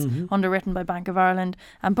account. It's underwritten by Bank of Ireland,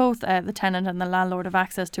 and both the tenant and the landlord have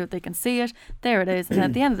access to it. They can see it. There it is. And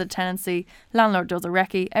at the end of the tenancy, landlord does a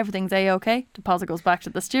recce. Everything's A-OK. Deposit goes back to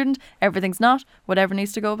the student. Everything's not. Whatever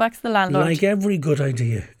needs to go back to the landlord. Like every good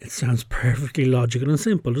idea, it sounds perfectly logical and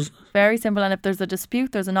simple, doesn't it? Very simple. And if there's a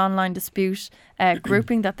dispute, there's an online dispute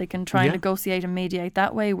grouping that they can try and negotiate and mediate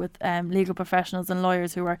that way with legal professionals and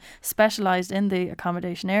lawyers who are specialised in the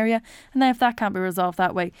accommodation area. And then if that can't be resolved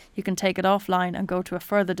that way, you can take it offline and go to a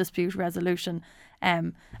further dispute resolution.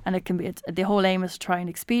 And it can be the whole aim is to try and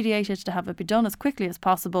expedite it, to have it be done as quickly as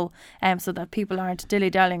possible, so that people aren't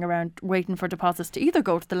dilly-dallying around waiting for deposits to either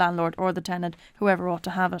go to the landlord or the tenant, whoever ought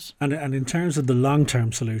to have it. And in terms of the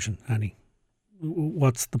long-term solution, Annie,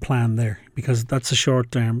 what's the plan there? Because that's a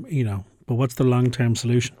short-term, but what's the long-term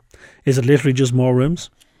solution? Is it literally just more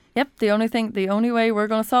rooms? Yep, the only way we're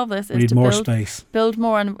going to solve this is to build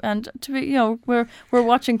more, and to be, we're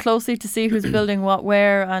watching closely to see who's building what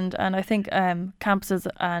where, and I think campuses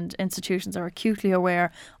and institutions are acutely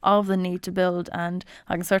aware of the need to build, and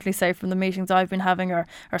I can certainly say from the meetings I've been having are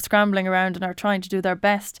scrambling around and are trying to do their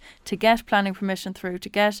best to get planning permission through, to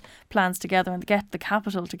get plans together and get the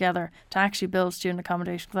capital together to actually build student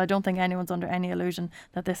accommodation, because I don't think anyone's under any illusion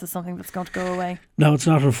that this is something that's going to go away. No, it's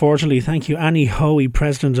not, unfortunately. Thank you, Annie Hoey,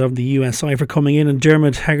 President of the USI, for coming in, and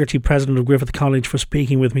Dermot Hegarty, President of Griffith College, for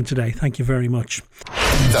speaking with me today. Thank you very much.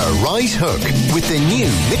 The Right Hook with the new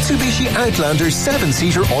Mitsubishi Outlander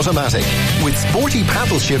 7-seater automatic with sporty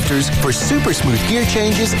paddle shifters for super smooth gear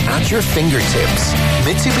changes at your fingertips.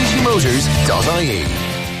 MitsubishiMotors.ie.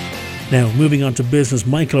 Now, moving on to business,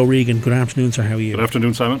 Michael O'Regan. Good afternoon, sir. How are you? Good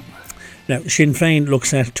afternoon, Simon. Now, Sinn Féin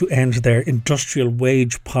looks set to end their industrial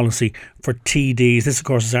wage policy for TDs. This, of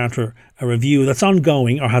course, is after a review that's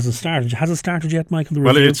ongoing, or hasn't started. Has it started yet, Michael? The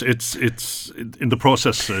review? Well, it's in the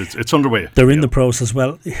process. It's underway. They're in the process.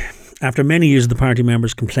 Well, after many years of the party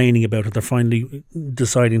members complaining about it, they're finally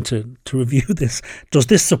deciding to review this. Does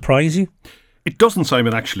this surprise you? It doesn't,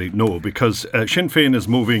 Simon, actually, no, because Sinn Féin is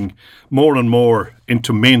moving more and more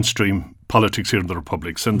into mainstream politics here in the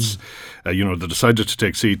Republic since, they decided to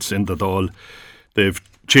take seats in the Dáil. They've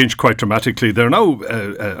changed quite dramatically. They're now,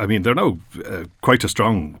 quite a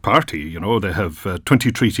strong party. You know, they have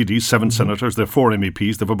 23 TDs, 7 senators, they have 4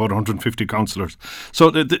 MEPs, they have about 150 councillors.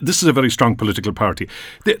 So this is a very strong political party.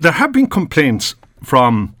 There have been complaints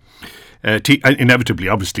from inevitably,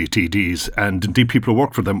 obviously, TDs and indeed people who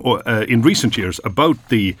work for them in recent years about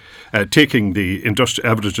the taking the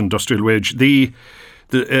average industrial wage. The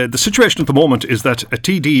situation at the moment is that a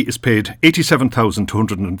TD is paid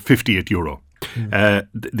 €87,258.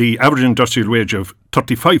 The average industrial wage of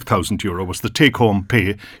 €35,000 was the take-home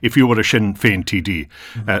pay if you were a Sinn Féin TD.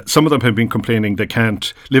 Some of them have been complaining they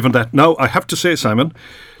can't live on that. Now, I have to say, Simon,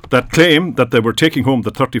 that claim that they were taking home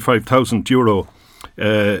the €35,000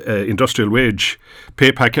 industrial wage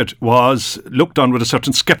pay packet was looked on with a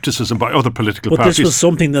certain scepticism by other political parties. But this was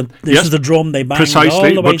something that is the drum they banged precisely,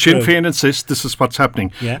 all the way but Sinn through. Féin insists this is what's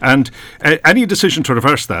happening. Yeah. And any decision to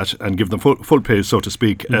reverse that and give them full pay, so to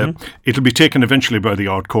speak, it'll be taken eventually by the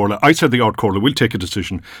Ard Comhairle. I said the Ard Comhairle will take a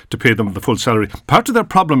decision to pay them the full salary. Part of their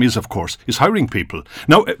problem is, of course, hiring people.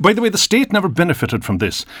 Now, by the way, the state never benefited from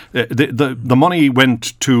this. The money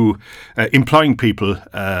went to employing people,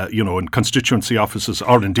 in constituency offices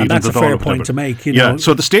or indeed and that's in the a fair Dáil, point to make.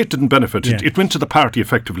 So the state didn't benefit. Yeah. It went to the party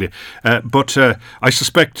effectively. But I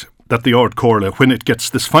suspect that the Ard Comhairle, when it gets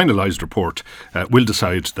this finalised report, will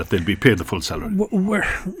decide that they'll be paid the full salary.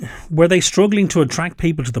 Were they struggling to attract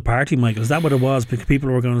people to the party, Michael? Is that what it was? Because people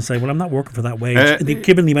were going to say, well, I'm not working for that wage,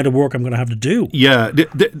 given the amount of work I'm going to have to do. Yeah,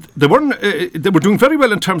 they were doing very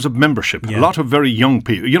well in terms of membership. Yeah. A lot of very young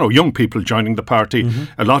people, young people joining the party.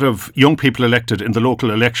 A lot of young people elected in the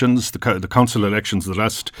local elections, the council elections, the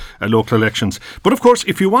last local elections. But of course,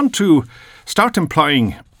 if you want to start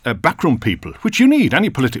employing backroom people, which you need, any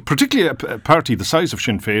particularly a party the size of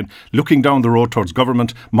Sinn Féin, looking down the road towards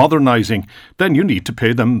government, modernising, then you need to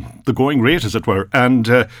pay them the going rate, as it were. And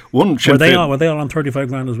one Sinn Féin, were they all on 35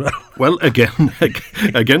 grand as well? Well, again,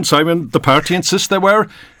 Simon, the party insists they were.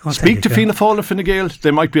 Speak to Fianna Fáil and Fine Gael, they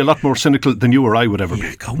might be a lot more cynical than you or I would ever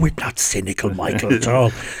be. We're not cynical, Michael, at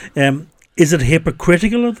all. Is it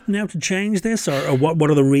hypocritical of them now to change this, or what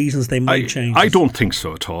are the reasons they might change this? I don't think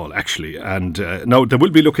so at all, actually. And now they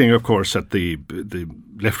will be looking, of course, at the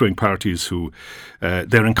left-wing parties who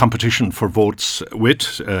they're in competition for votes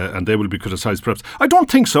with, and they will be criticised perhaps. I don't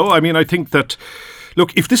think so. I mean, I think that,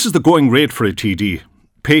 look, if this is the going rate for a TD,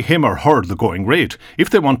 pay him or her the going rate. If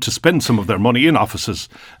they want to spend some of their money in offices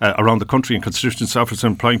around the country, in constituency offices,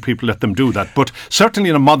 employing people, let them do that. But certainly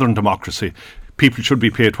in a modern democracy, people should be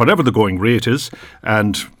paid whatever the going rate is,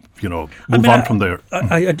 and move on from there.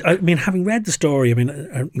 I mean, having read the story,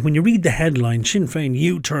 when you read the headline, Sinn Féin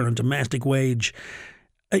U-turn on domestic wage,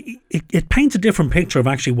 it paints a different picture of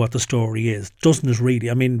actually what the story is, doesn't it? Really,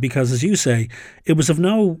 because as you say, it was of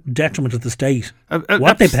no detriment to the state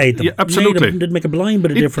what they paid them. Yeah, absolutely, didn't make a blind bit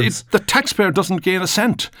of difference. The taxpayer doesn't gain a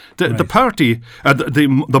cent. The party,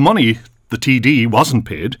 the money the TD wasn't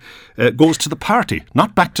paid, goes to the party,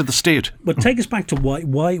 not back to the state. But take us back to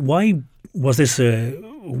why was this?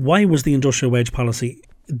 Why was the industrial wage policy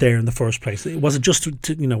there in the first place? Was it just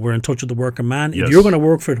we're in touch with the working man? Yes. If you're going to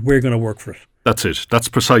work for it, we're going to work for it. That's it. That's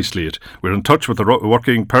precisely it. We're in touch with the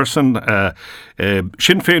working person.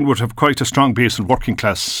 Sinn Féin would have quite a strong base in working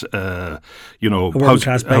class, housing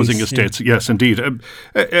estates. Yeah. Yes, indeed. And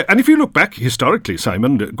if you look back historically,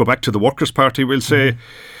 Simon, go back to the Workers' Party, we'll say.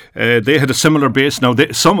 They had a similar base. Now, the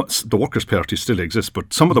Workers' Party still exists,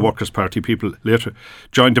 but some of the Workers' Party people later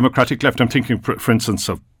joined Democratic Left. I'm thinking, for instance,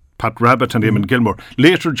 of Pat Rabbitte and Eamon Gilmore,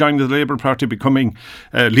 later joining the Labour Party, becoming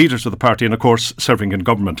leaders of the party and, of course, serving in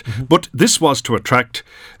government. But this was to attract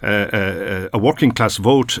a working class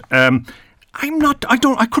vote. I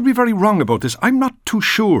could be very wrong about this. I'm not too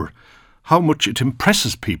sure how much it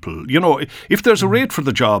impresses people. You know, if there's a rate for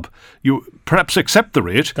the job, you perhaps accept the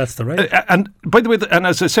rate. That's the rate. And by the way, and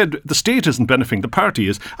as I said, the state isn't benefiting, the party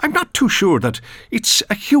is. I'm not too sure that it's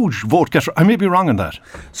a huge vote getter. I may be wrong on that.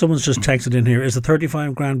 Someone's just texted in here. Is the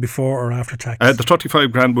 35 grand before or after tax? The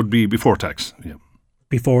 35 grand would be before tax. Yeah.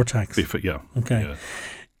 Before tax? Yeah. Okay. Yeah.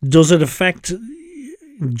 Does it affect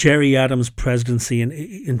Gerry Adams' presidency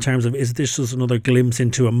in terms of, is this just another glimpse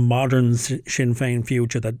into a modern Sinn Féin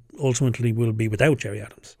future that ultimately will be without Gerry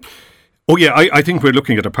Adams? Oh yeah, I think we're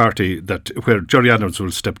looking at a party where Gerry Adams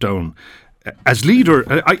will step down as leader.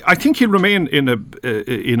 I think he'll remain in a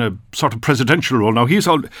sort of presidential role. Now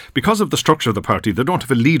because of the structure of the party, they don't have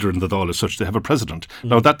a leader in the Dáil as such. They have a president.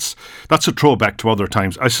 Now that's a throwback to other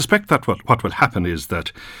times. I suspect that what will happen is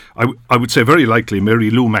that I would say very likely Mary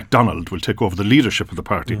Lou MacDonald will take over the leadership of the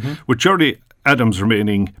party, with Gerry Adams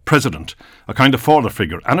remaining president, a kind of father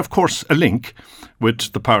figure, and of course a link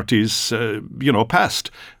with the party's past.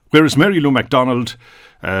 Whereas Mary Lou MacDonald,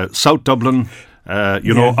 South Dublin,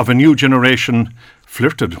 of a new generation,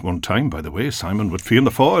 flirted one time, by the way, Simon, with Fianna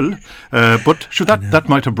Fáil, but that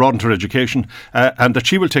might have broadened her education, and that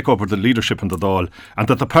she will take over the leadership in the Dáil, and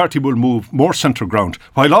that the party will move more centre ground,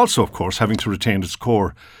 while also, of course, having to retain its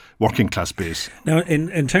core working class base. Now,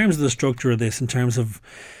 in terms of the structure of this, in terms of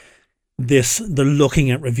this, they're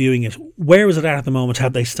looking at reviewing it. Where is it at the moment?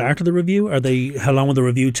 Have they started the review? How long will the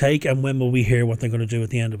review take, and when will we hear what they're going to do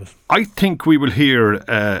at the end of it? I think we will hear.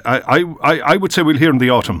 I would say we'll hear in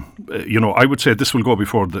the autumn. I would say this will go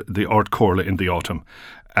before the Ard Comhairle in the autumn.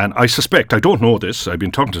 And I suspect, I don't know this, I've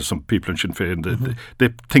been talking to some people in Sinn Féin, they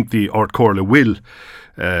think the Ard Comhairle will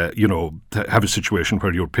have a situation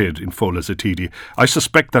where you're paid in full as a TD. I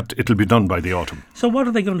suspect that it'll be done by the autumn. So what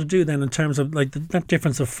are they going to do then in terms of like that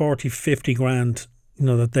difference of 40-50 grand,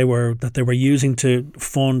 that they were using to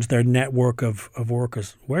fund their network of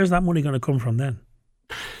workers? Where's that money going to come from then?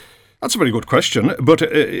 That's a very good question. But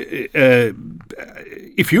if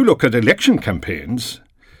you look at election campaigns,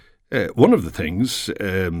 one of the things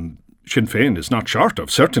Sinn Féin is not short of,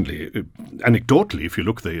 certainly, anecdotally, if you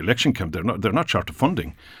look at the election camp, they're not short of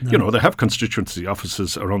funding. No. They have constituency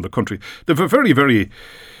offices around the country. They have a very, very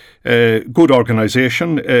good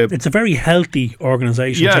organisation. It's a very healthy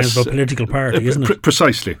organisation in terms of a political party, isn't it?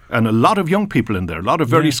 Precisely. And a lot of young people in there, a lot of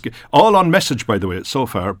very all on message, by the way, so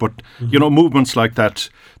far. But, movements like that,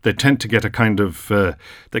 they tend to get a kind of, I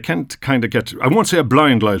won't say a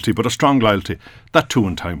blind loyalty, but a strong loyalty. That too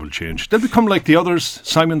in time will change. They'll become like the others,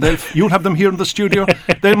 Simon. You'll have them here in the studio.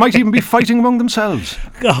 They might even be fighting among themselves.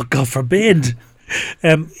 Oh, God forbid.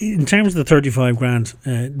 In terms of the 35 grand,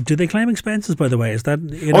 do they claim expenses, by the way? Is that...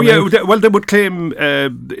 they would claim,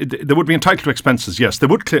 they would be entitled to expenses, yes, they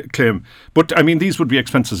would claim, but I mean, these would be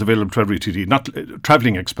expenses available to every TD, not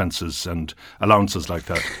travelling expenses and allowances like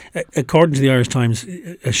that. According to the Irish Times,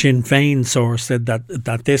 a Sinn Féin source said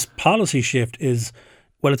that this policy shift is,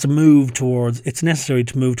 it's necessary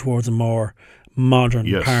to move towards a more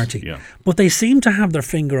modern party. Yeah. But they seem to have their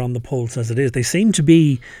finger on the pulse as it is. They seem to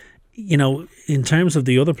be... in terms of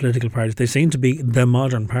the other political parties, they seem to be the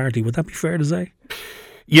modern party. Would that be fair to say?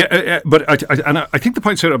 Yeah, but I think the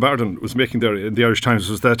point Sarah Barden was making there in the Irish Times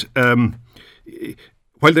was that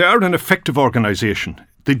while they are an effective organisation,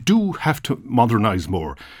 they do have to modernise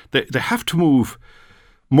more. They have to move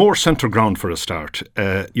more centre ground for a start.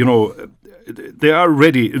 They are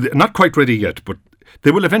ready, not quite ready yet, but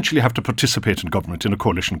they will eventually have to participate in government, in a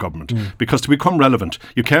coalition government, because to become relevant,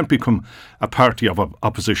 you can't become a party of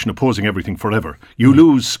opposition opposing everything forever. You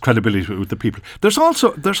lose credibility with the people. There's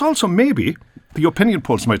also maybe, the opinion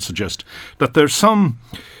polls might suggest, that there's some,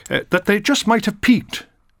 that they just might have peaked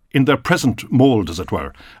in their present mould, as it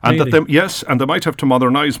were. And really? And they might have to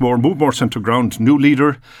modernise more, move more centre ground, new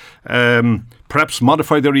leader, perhaps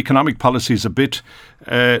modify their economic policies a bit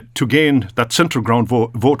to gain that centre ground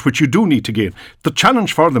vote, which you do need to gain. The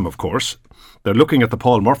challenge for them, of course, they're looking at the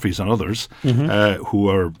Paul Murphys and others who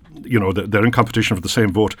are, they're in competition for the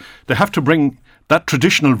same vote. They have to bring that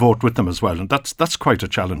traditional vote with them as well, and that's quite a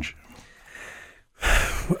challenge.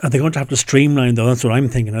 Are they going to have to streamline, though? That's what I'm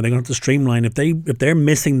thinking. Are they going to have to streamline if they're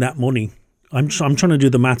missing that money? I'm trying to do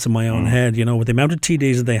the maths in my own head. With the amount of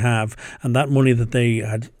TDs that they have and that money that they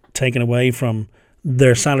had taken away from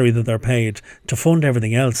their salary that they're paid to fund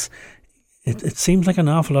everything else. It seems like an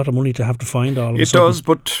awful lot of money to have to find all of a sudden. It does,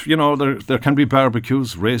 but there can be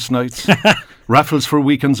barbecues, race nights, raffles for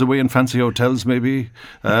weekends away in fancy hotels. Maybe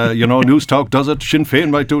News Talk does it. Sinn Féin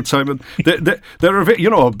might do it. Simon, there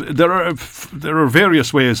are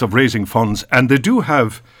various ways of raising funds, and they do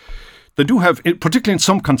have, particularly in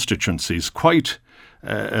some constituencies, quite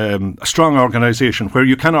a strong organisation where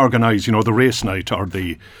you can organise, the race night or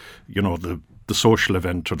the social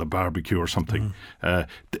event or the barbecue or something.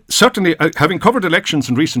 Certainly, having covered elections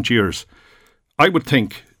in recent years, I would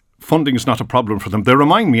think funding is not a problem for them. They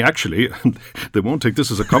remind me, actually, and they won't take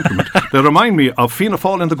this as a compliment, they remind me of Fianna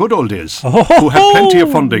Fáil in the good old days, who had plenty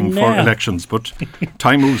of funding for elections, but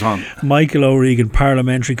time moves on. Michael O'Regan,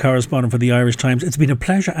 parliamentary correspondent for the Irish Times. It's been a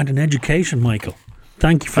pleasure and an education, Michael.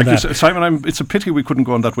 Thank you for that. Simon, it's a pity we couldn't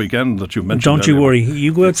go on that weekend that you mentioned. Don't you worry.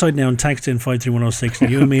 You go outside now and text in 53106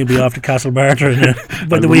 and you and me will be off to Castlebarter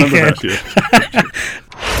by the weekend.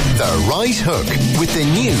 The Right Hook with the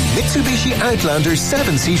new Mitsubishi Outlander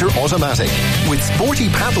 7-seater automatic with sporty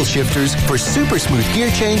paddle shifters for super smooth gear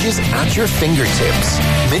changes at your fingertips.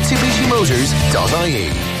 MitsubishiMotors.ie.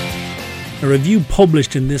 A review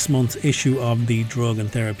published in this month's issue of the Drug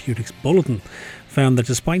and Therapeutics Bulletin found that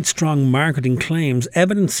despite strong marketing claims,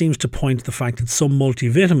 evidence seems to point to the fact that some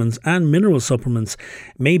multivitamins and mineral supplements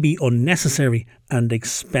may be unnecessary and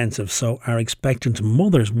expensive, so are expectant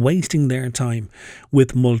mothers wasting their time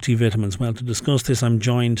with multivitamins. Well, to discuss this, I'm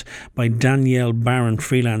joined by Danielle Barron,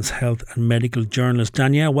 freelance health and medical journalist.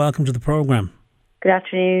 Danielle, welcome to the programme. Good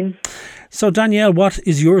afternoon. So, Danielle, what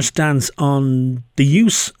is your stance on the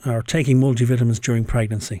use or taking multivitamins during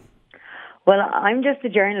pregnancy? Well, I'm just a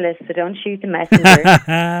journalist, so don't shoot the messenger.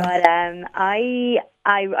 But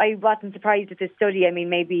I wasn't surprised at this study. I mean,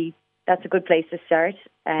 maybe that's a good place to start.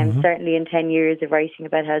 Certainly in 10 years of writing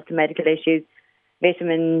about health and medical issues,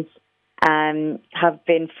 vitamins have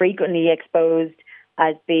been frequently exposed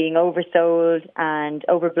as being oversold and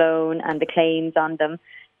overblown, and the claims on them.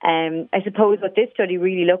 I suppose what this study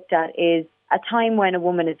really looked at is a time when a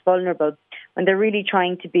woman is vulnerable, when they're really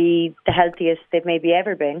trying to be the healthiest they've maybe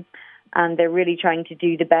ever been, and they're really trying to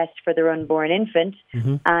do the best for their unborn infant.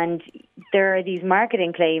 And there are these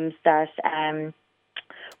marketing claims that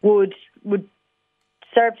would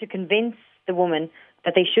serve to convince the woman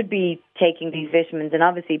that they should be taking these vitamins, and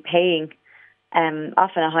obviously paying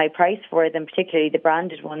often a high price for them, particularly the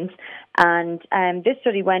branded ones. And this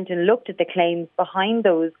study went and looked at the claims behind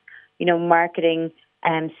those, marketing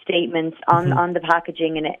statements on the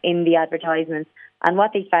packaging and in the advertisements. And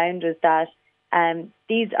what they found was that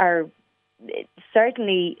these are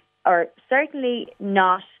certainly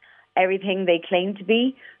not everything they claim to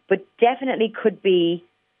be, but definitely could be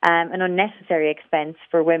an unnecessary expense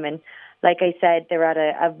for women. Like I said, they're at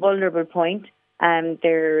a vulnerable point.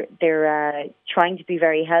 They're trying to be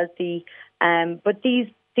very healthy, but these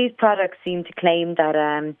products seem to claim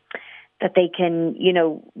that they can,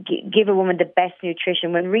 give a woman the best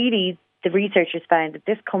nutrition, when really the researchers found that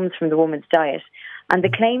this comes from the woman's diet. And the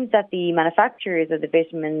claims that the manufacturers of the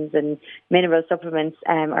vitamins and mineral supplements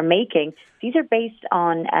are making, these are based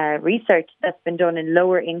on research that's been done in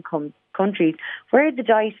lower income countries where the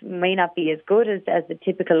diet may not be as good as the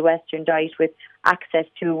typical Western diet with access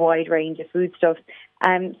to a wide range of foodstuffs.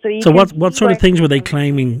 So what sort of things were they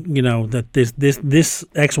claiming, that this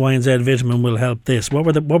X, Y and Z vitamin will help this? What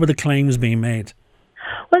were the claims being made?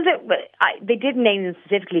 Well, they didn't name them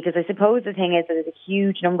specifically, because I suppose the thing is that there's a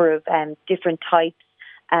huge number of different types,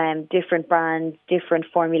 different brands, different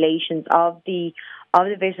formulations of the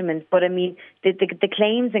vitamins. But I mean, the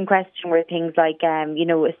claims in question were things like,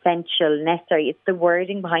 essential, necessary. It's the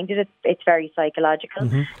wording behind it. It's very psychological.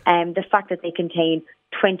 The fact that they contain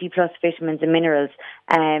 20 plus vitamins and minerals.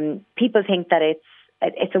 People think that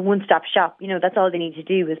it's a one-stop shop. That's all they need to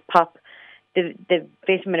do is pop the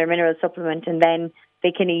vitamin or mineral supplement, and then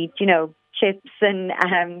they can eat, chips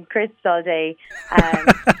and crisps all day,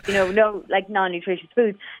 no, like non-nutritious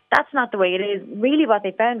foods. That's not the way it is. Really what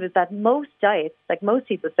they found was that most diets, like most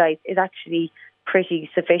people's diets, is actually pretty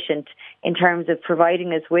sufficient in terms of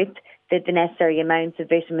providing us with the necessary amounts of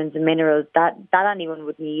vitamins and minerals that anyone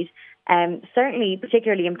would need. Certainly,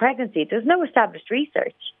 particularly in pregnancy, there's no established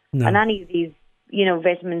research on any of these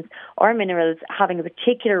vitamins or minerals having a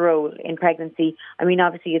particular role in pregnancy. I mean,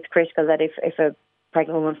 obviously it's critical that if a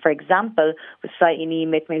pregnant woman, for example, was slightly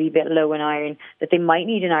anemic, maybe a bit low in iron, that they might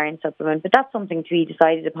need an iron supplement, but that's something to be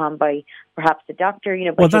decided upon by perhaps the doctor.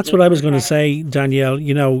 Well, that's what I was going to say, Danielle.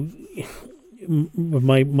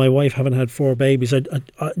 My wife having had 4 babies, the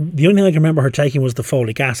only thing I can remember her taking was the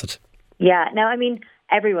folic acid. Yeah, now I mean,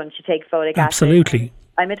 everyone should take folic acid. Absolutely.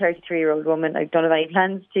 I'm a 33-year-old woman. I don't have any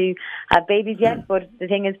plans to have babies yet, but the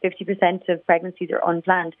thing is 50% of pregnancies are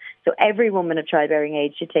unplanned. So every woman of childbearing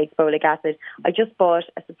age should take folic acid. I just bought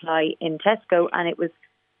a supply in Tesco and it was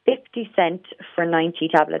 50 cents for 90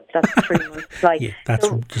 tablets. That's 3 months. Like, yeah, that's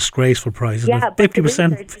a disgraceful price. Isn't Yeah, it?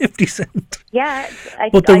 50%, research, 50 cents. Yeah.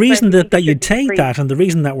 But the reason that you should be take free. that, and the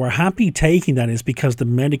reason that we're happy taking that, is because the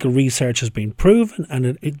medical research has been proven,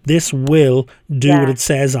 and this will do what it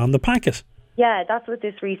says on the packet. Yeah, that's what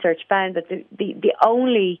this research found, that the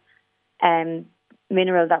only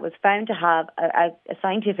mineral that was found to have a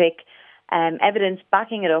scientific evidence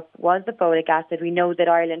backing it up was the folic acid. We know that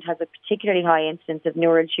Ireland has a particularly high incidence of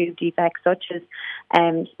neural tube defects such as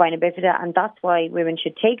spina bifida, and that's why women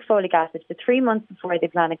should take folic acid for 3 months before they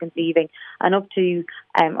plan on conceiving, and up to,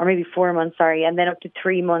 or maybe 4 months, and then up to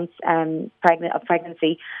 3 months of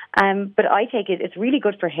pregnancy. But I take it, it's really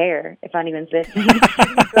good for hair, if anyone's listening. It's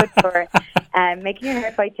really good for making your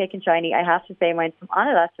hair quite thick and shiny. I have to say, mine from on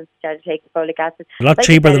that since I started taking folic acid. A lot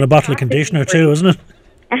cheaper than a bottle of conditioner too, isn't it?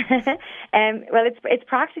 Well, it's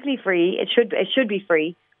practically free. It should be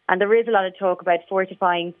free, and there is a lot of talk about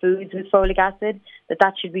fortifying foods with folic acid,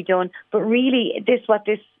 that should be done. But really, what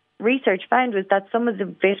this research found was that some of the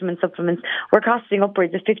vitamin supplements were costing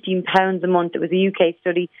upwards of £15 a month. It was a UK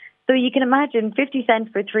study. So you can imagine 50 cents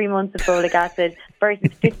for 3 months of folic acid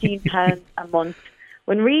versus £15 a month,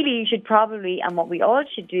 when really you should probably, and what we all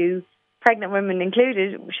should do, pregnant women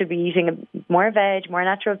included, should be eating more veg, more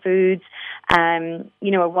natural foods, a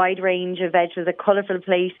wide range of vegetables, a colourful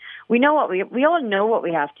plate. We all know what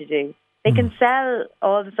we have to do. They can sell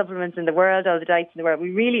all the supplements in the world, all the diets in the world.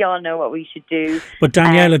 We really all know what we should do. But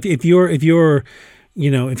Danielle, if you're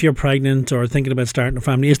pregnant or thinking about starting a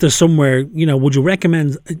family, is there somewhere, would you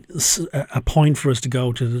recommend a point for us to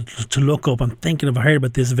go to look up? I'm thinking, if I heard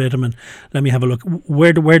about this vitamin, let me have a look.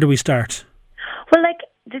 Where do we start? Well,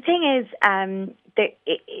 the thing is,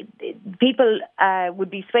 people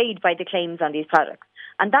would be swayed by the claims on these products.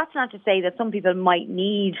 And that's not to say that some people might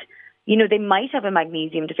need, they might have a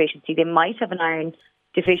magnesium deficiency, they might have an iron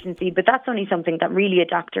deficiency, but that's only something that really a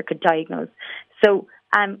doctor could diagnose. So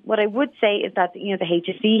what I would say is that, the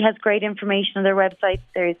HSE has great information on their website.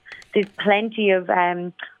 There's plenty of,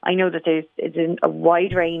 I know that there's a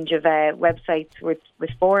wide range of websites with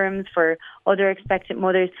forums for other expectant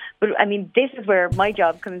mothers. But I mean, this is where my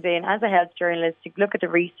job comes in as a health journalist, to look at the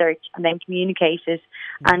research and then communicate it.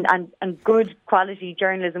 And good quality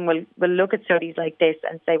journalism will look at studies like this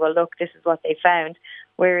and say, well, look, this is what they found.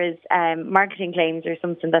 Whereas marketing claims are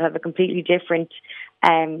something that have a completely different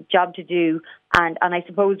job to do. And I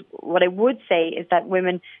suppose what I would say is that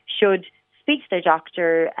women should speak to their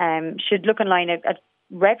doctor, should look online at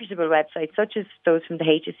reputable websites such as those from the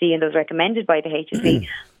HSE and those recommended by the HSE.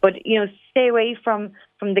 But, stay away from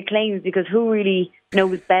the claims, because who really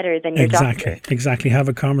knows better than your doctor? Exactly. Have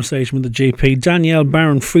a conversation with the GP. Danielle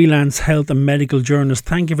Barron, freelance health and medical journalist.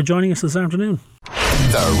 Thank you for joining us this afternoon.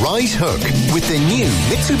 The Right Hook with the new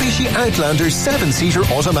Mitsubishi Outlander 7-seater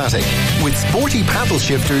automatic with sporty paddle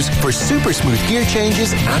shifters for super smooth gear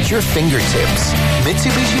changes at your fingertips.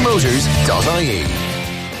 MitsubishiMotors.ie.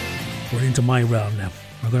 We're into my realm now.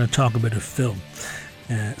 We're going to talk about a film.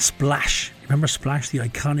 Splash. Remember Splash, the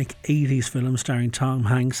iconic 80s film starring Tom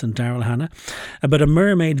Hanks and Daryl Hannah, about a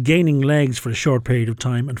mermaid gaining legs for a short period of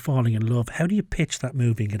time and falling in love. How do you pitch that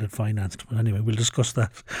movie and get it financed? But anyway, we'll discuss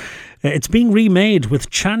that. It's being remade with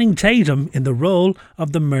Channing Tatum in the role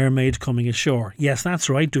of the mermaid coming ashore. Yes, that's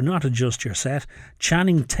right. Do not adjust your set.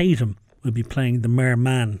 Channing Tatum will be playing the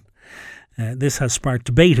merman. This has sparked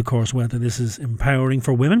debate, of course, whether this is empowering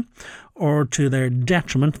for women or to their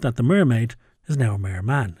detriment that the mermaid is now a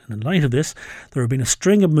merman. And in light of this, there have been a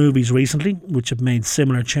string of movies recently which have made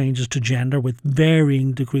similar changes to gender with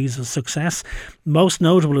varying degrees of success. Most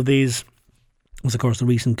notable of these was, of course, the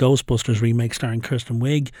recent Ghostbusters remake starring Kristen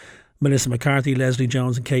Wiig, Melissa McCarthy, Leslie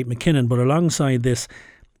Jones and Kate McKinnon. But alongside this,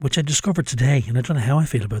 which I discovered today, and I don't know how I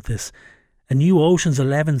feel about this, a new Ocean's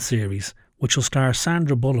 11 series which will star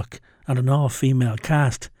Sandra Bullock and an all-female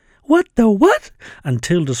cast. What the what? And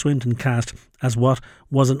Tilda Swinton cast as what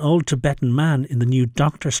was an old Tibetan man in the new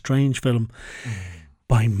Doctor Strange film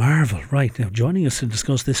by Marvel. Right, now joining us to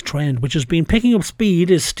discuss this trend, which has been picking up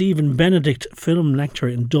speed, is Stephen Benedict, film lecturer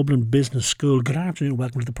in Dublin Business School. Good afternoon,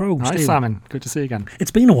 welcome to the programme. Hi Simon, good to see you again.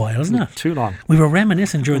 It's been a while, hasn't it? Too long. We were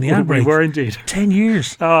reminiscing during the ad break. We were indeed. 10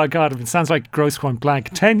 years. Oh God, it sounds like gross going blank.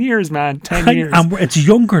 10 years, man, 10 years. And it's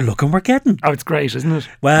younger looking we're getting. Oh, it's great, isn't it?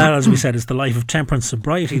 Well, as we said, it's the life of temperance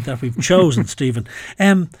sobriety that we've chosen, Stephen.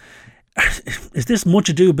 Is this much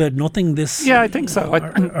ado about nothing? This, yeah, I think so.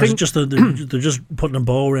 Or is it just they're just putting a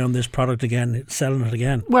bow around this product again, selling it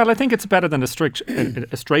again? Well, I think it's better than a straight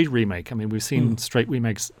remake. I mean, we've seen straight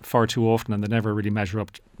remakes far too often, and they never really measure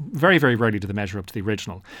up. Very, very rarely do they measure up to the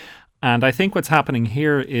original. And I think what's happening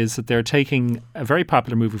here is that they're taking a very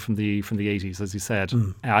popular movie from the 80s, as you said.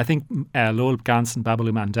 I think Lowell Gance and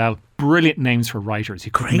Babaloo Mandel, brilliant names for writers.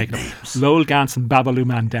 You couldn't make names. Lowell Gance and Babaloo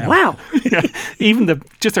Mandel. Wow. Yeah, even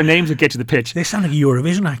just their names would get you the pitch. They sound like a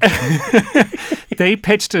Eurovision act. They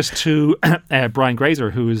pitched it to Brian Grazer,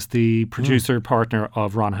 who is the producer partner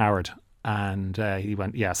of Ron Howard. And he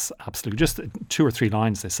went, yes, absolutely. Just 2 or 3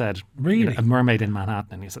 lines, they said. Really? A Mermaid in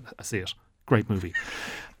Manhattan. And he said, I see it. Great movie.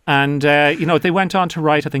 And, they went on to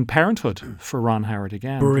write, I think, Parenthood for Ron Howard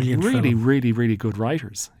again. Brilliant Really, film. really, really good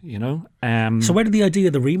writers, So where did the idea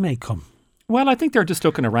of the remake come? Well, I think they're just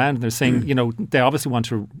looking around and they're saying, they obviously want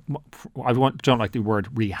to, don't like the word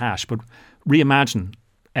rehash, but reimagine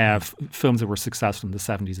films that were successful in the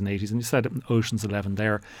 70s and 80s. And you said Ocean's 11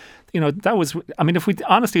 there. That was, if we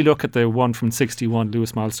honestly look at the one from 61,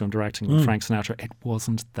 Louis Milestone directing with Frank Sinatra, it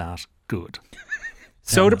wasn't that good.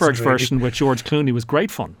 Soderbergh's version with George Clooney was great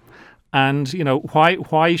fun. And,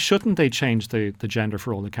 why shouldn't they change the gender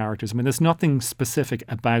for all the characters? There's nothing specific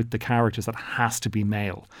about the characters that has to be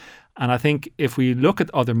male. And I think if we look at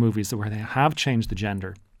other movies where they have changed the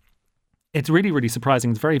gender, it's really, really surprising.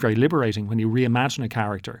 It's very, very liberating when you reimagine a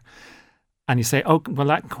character and you say, oh,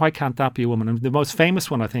 well, why can't that be a woman? And the most famous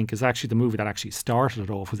one, I think, is actually the movie that actually started it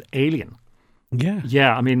off, was Alien. Yeah.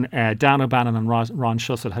 Yeah, Dan O'Bannon and Ron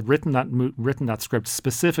Schussel had written that script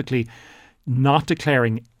specifically not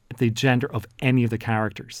declaring the gender of any of the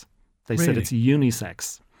characters. They said it's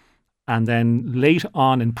unisex. And then late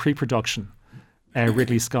on in pre-production,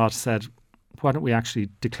 Ridley Scott said, why don't we actually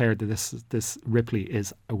declare that this Ripley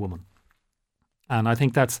is a woman? And I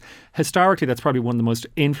think that's probably one of the most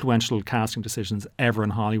influential casting decisions ever in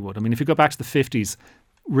Hollywood. If you go back to the 50s,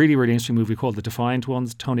 really, really interesting movie called The Defiant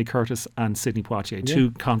Ones, Tony Curtis and Sidney Poitier,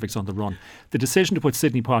 2 convicts on the run. The decision to put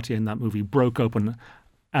Sidney Poitier in that movie broke open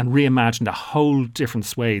and reimagined a whole different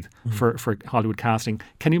swathe for Hollywood casting.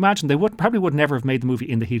 Can you imagine? They probably would never have made the movie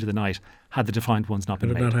In the Heat of the Night had The Defiant Ones not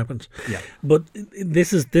been made. That happened. Yeah. But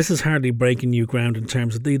this is hardly breaking new ground in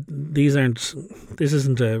terms of this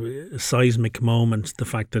isn't a seismic moment, the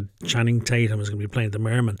fact that Channing Tatum is going to be playing the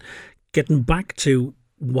Merman. Getting back to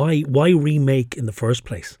why remake in the first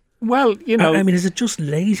place? Well, is it just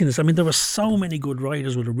laziness? There were so many good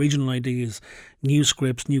writers with original ideas, new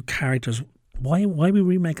scripts, new characters. Why are we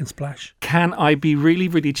remaking Splash? Can I be really,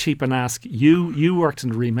 really cheap and ask, you worked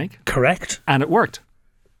in the remake? Correct. And it worked.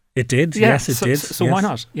 It did, yeah, yes, it did. So why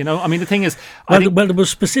not? The thing is... Well, there were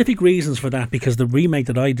specific reasons for that, because the remake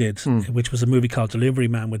that I did, which was a movie called Delivery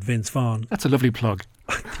Man with Vince Vaughn... That's a lovely plug.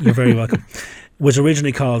 You're very welcome. Was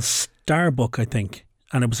originally called Starbuck, I think,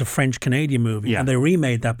 and it was a French-Canadian movie. Yeah. And they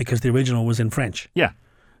remade that because the original was in French. Yeah.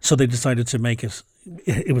 So they decided to make it...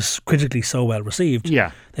 It was critically so well received.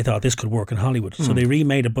 Yeah. They thought this could work in Hollywood. So they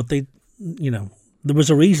remade it, but they, there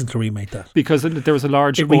was a reason to remake that. Because there was a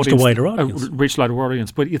large audience. It reached a wider audience. Reached a wider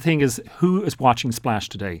audience. But the thing is, who is watching Splash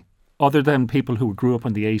today? Other than people who grew up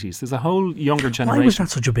in the 80s. There's a whole younger generation. Why was that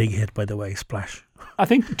such a big hit, by the way, Splash? I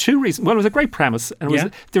think 2 reasons. Well, it was a great premise. And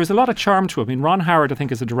there was a lot of charm to it. Ron Howard, I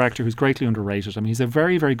think, is a director who's greatly underrated. He's a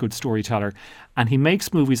very, very good storyteller. And he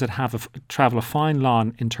makes movies that travel a fine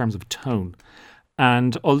line in terms of tone.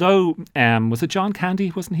 And although, was it John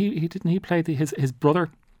Candy? Wasn't he? Didn't he play his brother?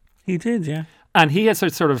 He did, yeah. And he has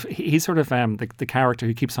he's the character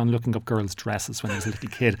who keeps on looking up girls' dresses when he was a little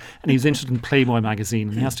kid, and he's interested in Playboy magazine,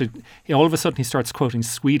 and all of a sudden he starts quoting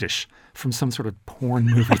Swedish from some sort of porn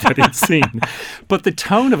movie that he'd seen. But the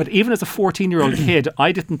tone of it, even as a 14-year-old kid,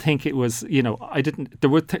 I didn't think it was, there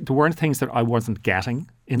weren't things that I wasn't getting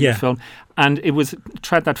in the film, and it was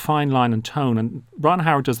tread that fine line and tone, and Ron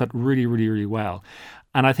Howard does that really, really, really well.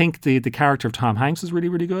 And I think the character of Tom Hanks is really,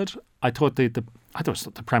 really good. I thought the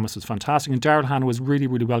premise was fantastic, and Daryl Hannah was really,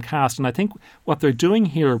 really well cast. And I think what they're doing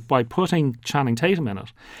here by putting Channing Tatum in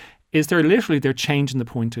it is they're changing the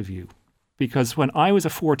point of view. Because when I was a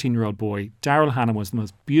 14-year-old boy, Daryl Hannah was the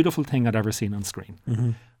most beautiful thing I'd ever seen on screen.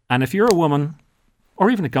 Mm-hmm. And if you're a woman, or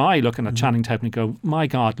even a guy looking at Channing Tatum and go, my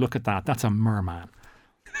God, look at that, that's a merman.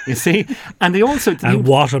 You see? And they also... And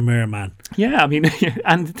what a merman. Yeah,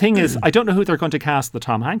 and the thing is, I don't know who they're going to cast the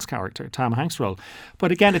Tom Hanks role.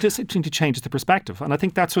 But again, it just changes the perspective. And I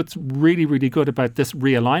think that's what's really, really good about this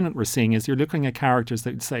realignment we're seeing is you're looking at characters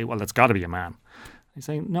that say, well, it's got to be a man. They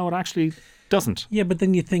say, no, it actually doesn't. Yeah, but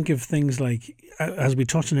then you think of things like, as we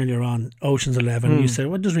touched on earlier on, Ocean's 11, you said,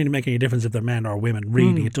 well, it doesn't really make any difference if they're men or women.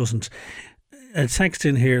 Really, it doesn't. A text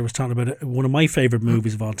in here was talking about one of my favourite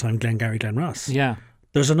movies of all time, Glengarry Glen Ross. Yeah.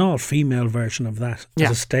 There's an all-female version of that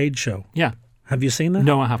as a stage show. Yeah. Have you seen that?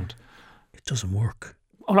 No, I haven't. It doesn't work.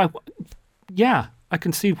 I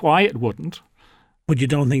can see why it wouldn't. But you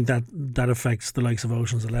don't think that affects the likes of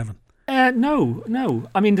Ocean's 11? No.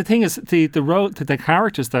 I mean, the thing is, the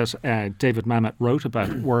characters that David Mamet wrote about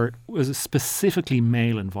was a specifically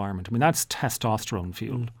male environment. I mean, that's testosterone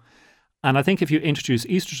fueled. And I think if you introduce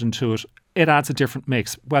estrogen to it, it adds a different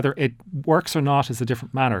mix. Whether it works or not is a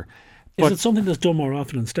different matter. Is it something that's done more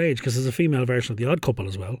often on stage? Because there's a female version of The Odd Couple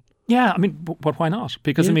as well. Yeah, I mean, but why not?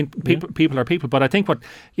 Because people are people. But I think what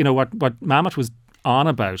Mamet was on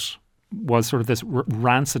about was sort of this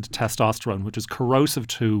rancid testosterone, which is corrosive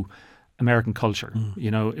to American culture.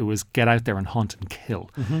 It was get out there and hunt and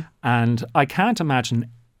kill. And I can't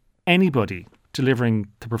imagine anybody delivering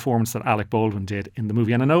the performance that Alec Baldwin did in the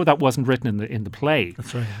movie. And I know that wasn't written in the play.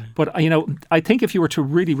 That's right. But I think if you were to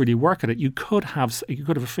really, really work at it, you could have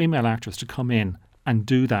a female actress to come in and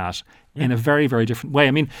do that in a very, very different way.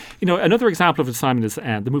 I mean, another example of it, Simon, is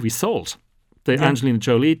the movie Salt, the Angelina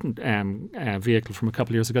Jolie vehicle from a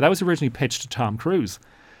couple of years ago. That was originally pitched to Tom Cruise.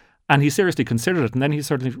 And he seriously considered it. And then he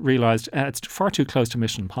suddenly realised it's far too close to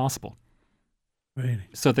Mission Impossible. Really?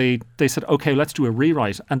 So they said, okay, let's do a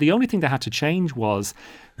rewrite. And the only thing they had to change was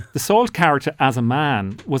the Salt character as a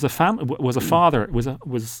man was a father,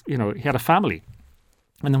 he had a family.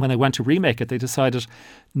 And then when they went to remake it, they decided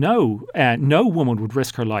no woman would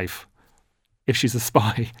risk her life if she's a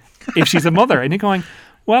spy, if she's a mother. And you're going,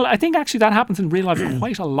 well, I think actually that happens in real life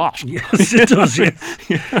quite a lot. Yes, it does. Yeah.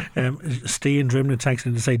 Stian Drimna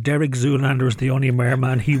texted to say Derek Zoolander is the only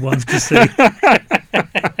merman he wants to see.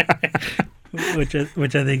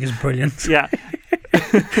 Which I think is brilliant. Yeah.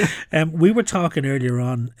 We were talking earlier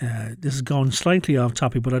on, this is going slightly off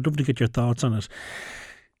topic, but I'd love to get your thoughts on it.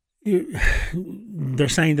 They're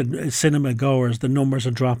saying that cinema goers, the numbers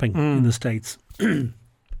are dropping in the States.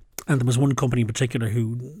 And there was one company in particular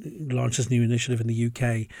who launched this new initiative in the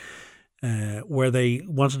UK where they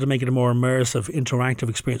wanted to make it a more immersive, interactive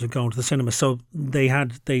experience of going to the cinema. So they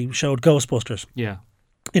showed Ghostbusters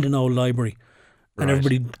in an old library. And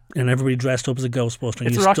everybody dressed up as a Ghostbuster.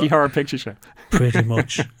 It's a Rocky Horror Picture Show. Pretty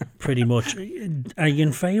much. Are you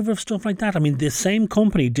in favour of stuff like that? I mean, the same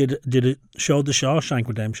company showed the Shawshank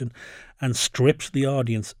Redemption and stripped the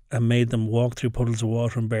audience and made them walk through puddles of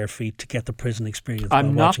water in bare feet to get the prison experience.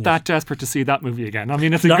 I'm not that desperate to see that movie again. I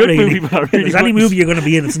mean, it's a good movie, but I really If there's any movie you're going to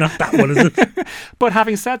be in, it's not that one, is it? But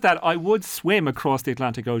having said that, I would swim across the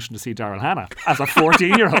Atlantic Ocean to see Daryl Hannah as a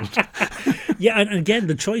 14-year-old. Yeah, and again,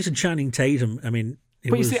 the choice of Channing Tatum, I mean...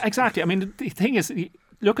 You see, exactly. I mean, the thing is,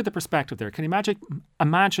 look at the perspective there. Can you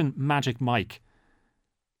imagine Magic Mike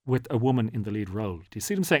with a woman in the lead role? Do you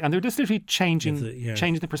see what I'm saying? And they're just literally changing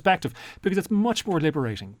the perspective because it's much more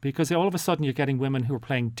liberating because all of a sudden you're getting women who are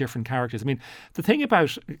playing different characters. I mean, the thing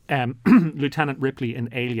about Lieutenant Ripley in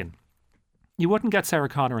Alien, you wouldn't get Sarah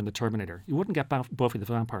Connor in The Terminator. You wouldn't get Buffy the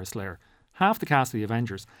Vampire Slayer. Half the cast of the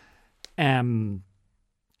Avengers. Game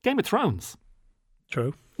of Thrones.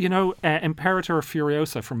 True. Imperator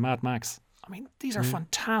Furiosa from Mad Max. I mean, these are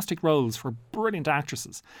fantastic roles for brilliant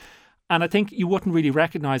actresses. And I think you wouldn't really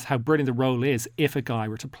recognise how brilliant the role is if a guy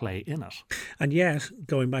were to play in it. And yet,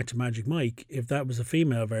 going back to Magic Mike, if that was a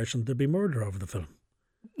female version, there'd be murder over the film.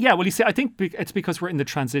 Yeah, well, you see, I think it's because we're in the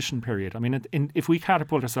transition period. I mean, if we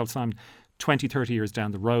catapult ourselves on 20, 30 years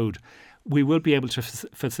down the road, we will be able to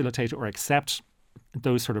facilitate or accept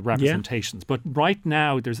those sort of representations. But right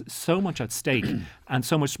now there's so much at stake and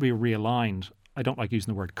so much to be realigned. I don't like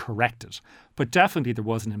using the word corrected, but definitely there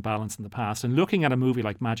was an imbalance in the past. And looking at a movie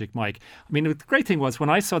like Magic Mike, I mean, the great thing was when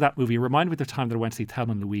I saw that movie, it reminded me of the time that I went to see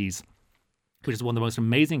Thelma and Louise, which is one of the most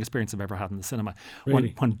amazing experiences I've ever had in the cinema.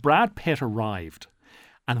 Really? When Brad Pitt arrived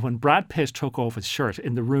and when Brad Pitt took off his shirt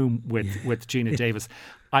in the room with Gina Davis,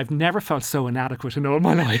 I've never felt so inadequate in all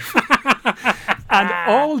my life. And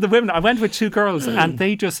all the women, I went with two girls and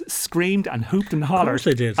they just screamed and hooped and hollered. Of course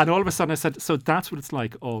they did. And all of a sudden I said, so that's what it's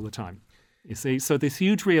like all the time. You see, so this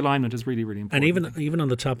huge realignment is really, really important. And even on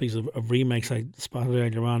the topics of remakes, I spotted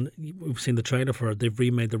earlier on, we've seen the trailer for it, they've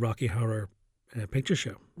remade the Rocky Horror Picture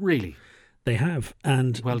Show. Really? They have.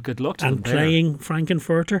 And well, good luck to them. And playing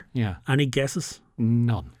Frankenfurter. Yeah. Any guesses?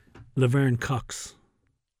 None. Laverne Cox.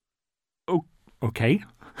 Oh, okay.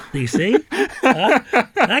 Do you see?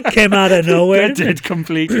 That came out of nowhere. It did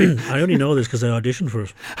completely. I only know this because I auditioned for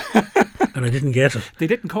it. And I didn't get it. They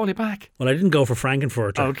didn't call you back? Well, I didn't go for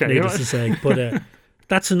Frankenfurter, needless to say. But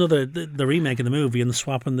that's another, the remake of the movie and the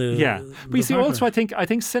swapping the... Yeah. But you see, also, I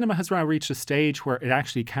think cinema has now reached a stage where it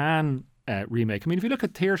actually can remake. I mean, if you look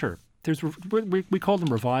at theatre, we call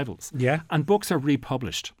them revivals. Yeah. And books are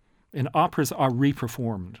republished. And operas are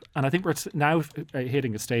reperformed. And I think we're now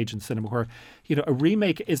hitting a stage in cinema where, a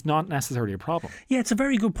remake is not necessarily a problem. Yeah, it's a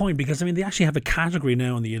very good point because, I mean, they actually have a category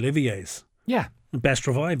now in the Olivier's. Yeah. best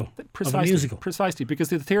revival of a musical. Precisely, because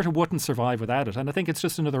the theatre wouldn't survive without it. And I think it's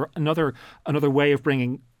just another way of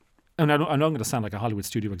bringing. And I know I'm going to sound like a Hollywood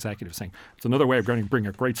studio executive saying it's another way of bring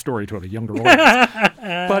a great story to a younger audience.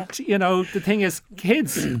 But the thing is,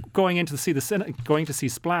 kids going to see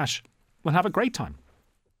Splash will have a great time.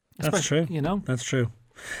 That's true. That's true.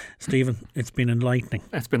 Stephen, it's been enlightening.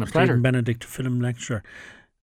 It's been a pleasure. Stephen Benedict, film lecturer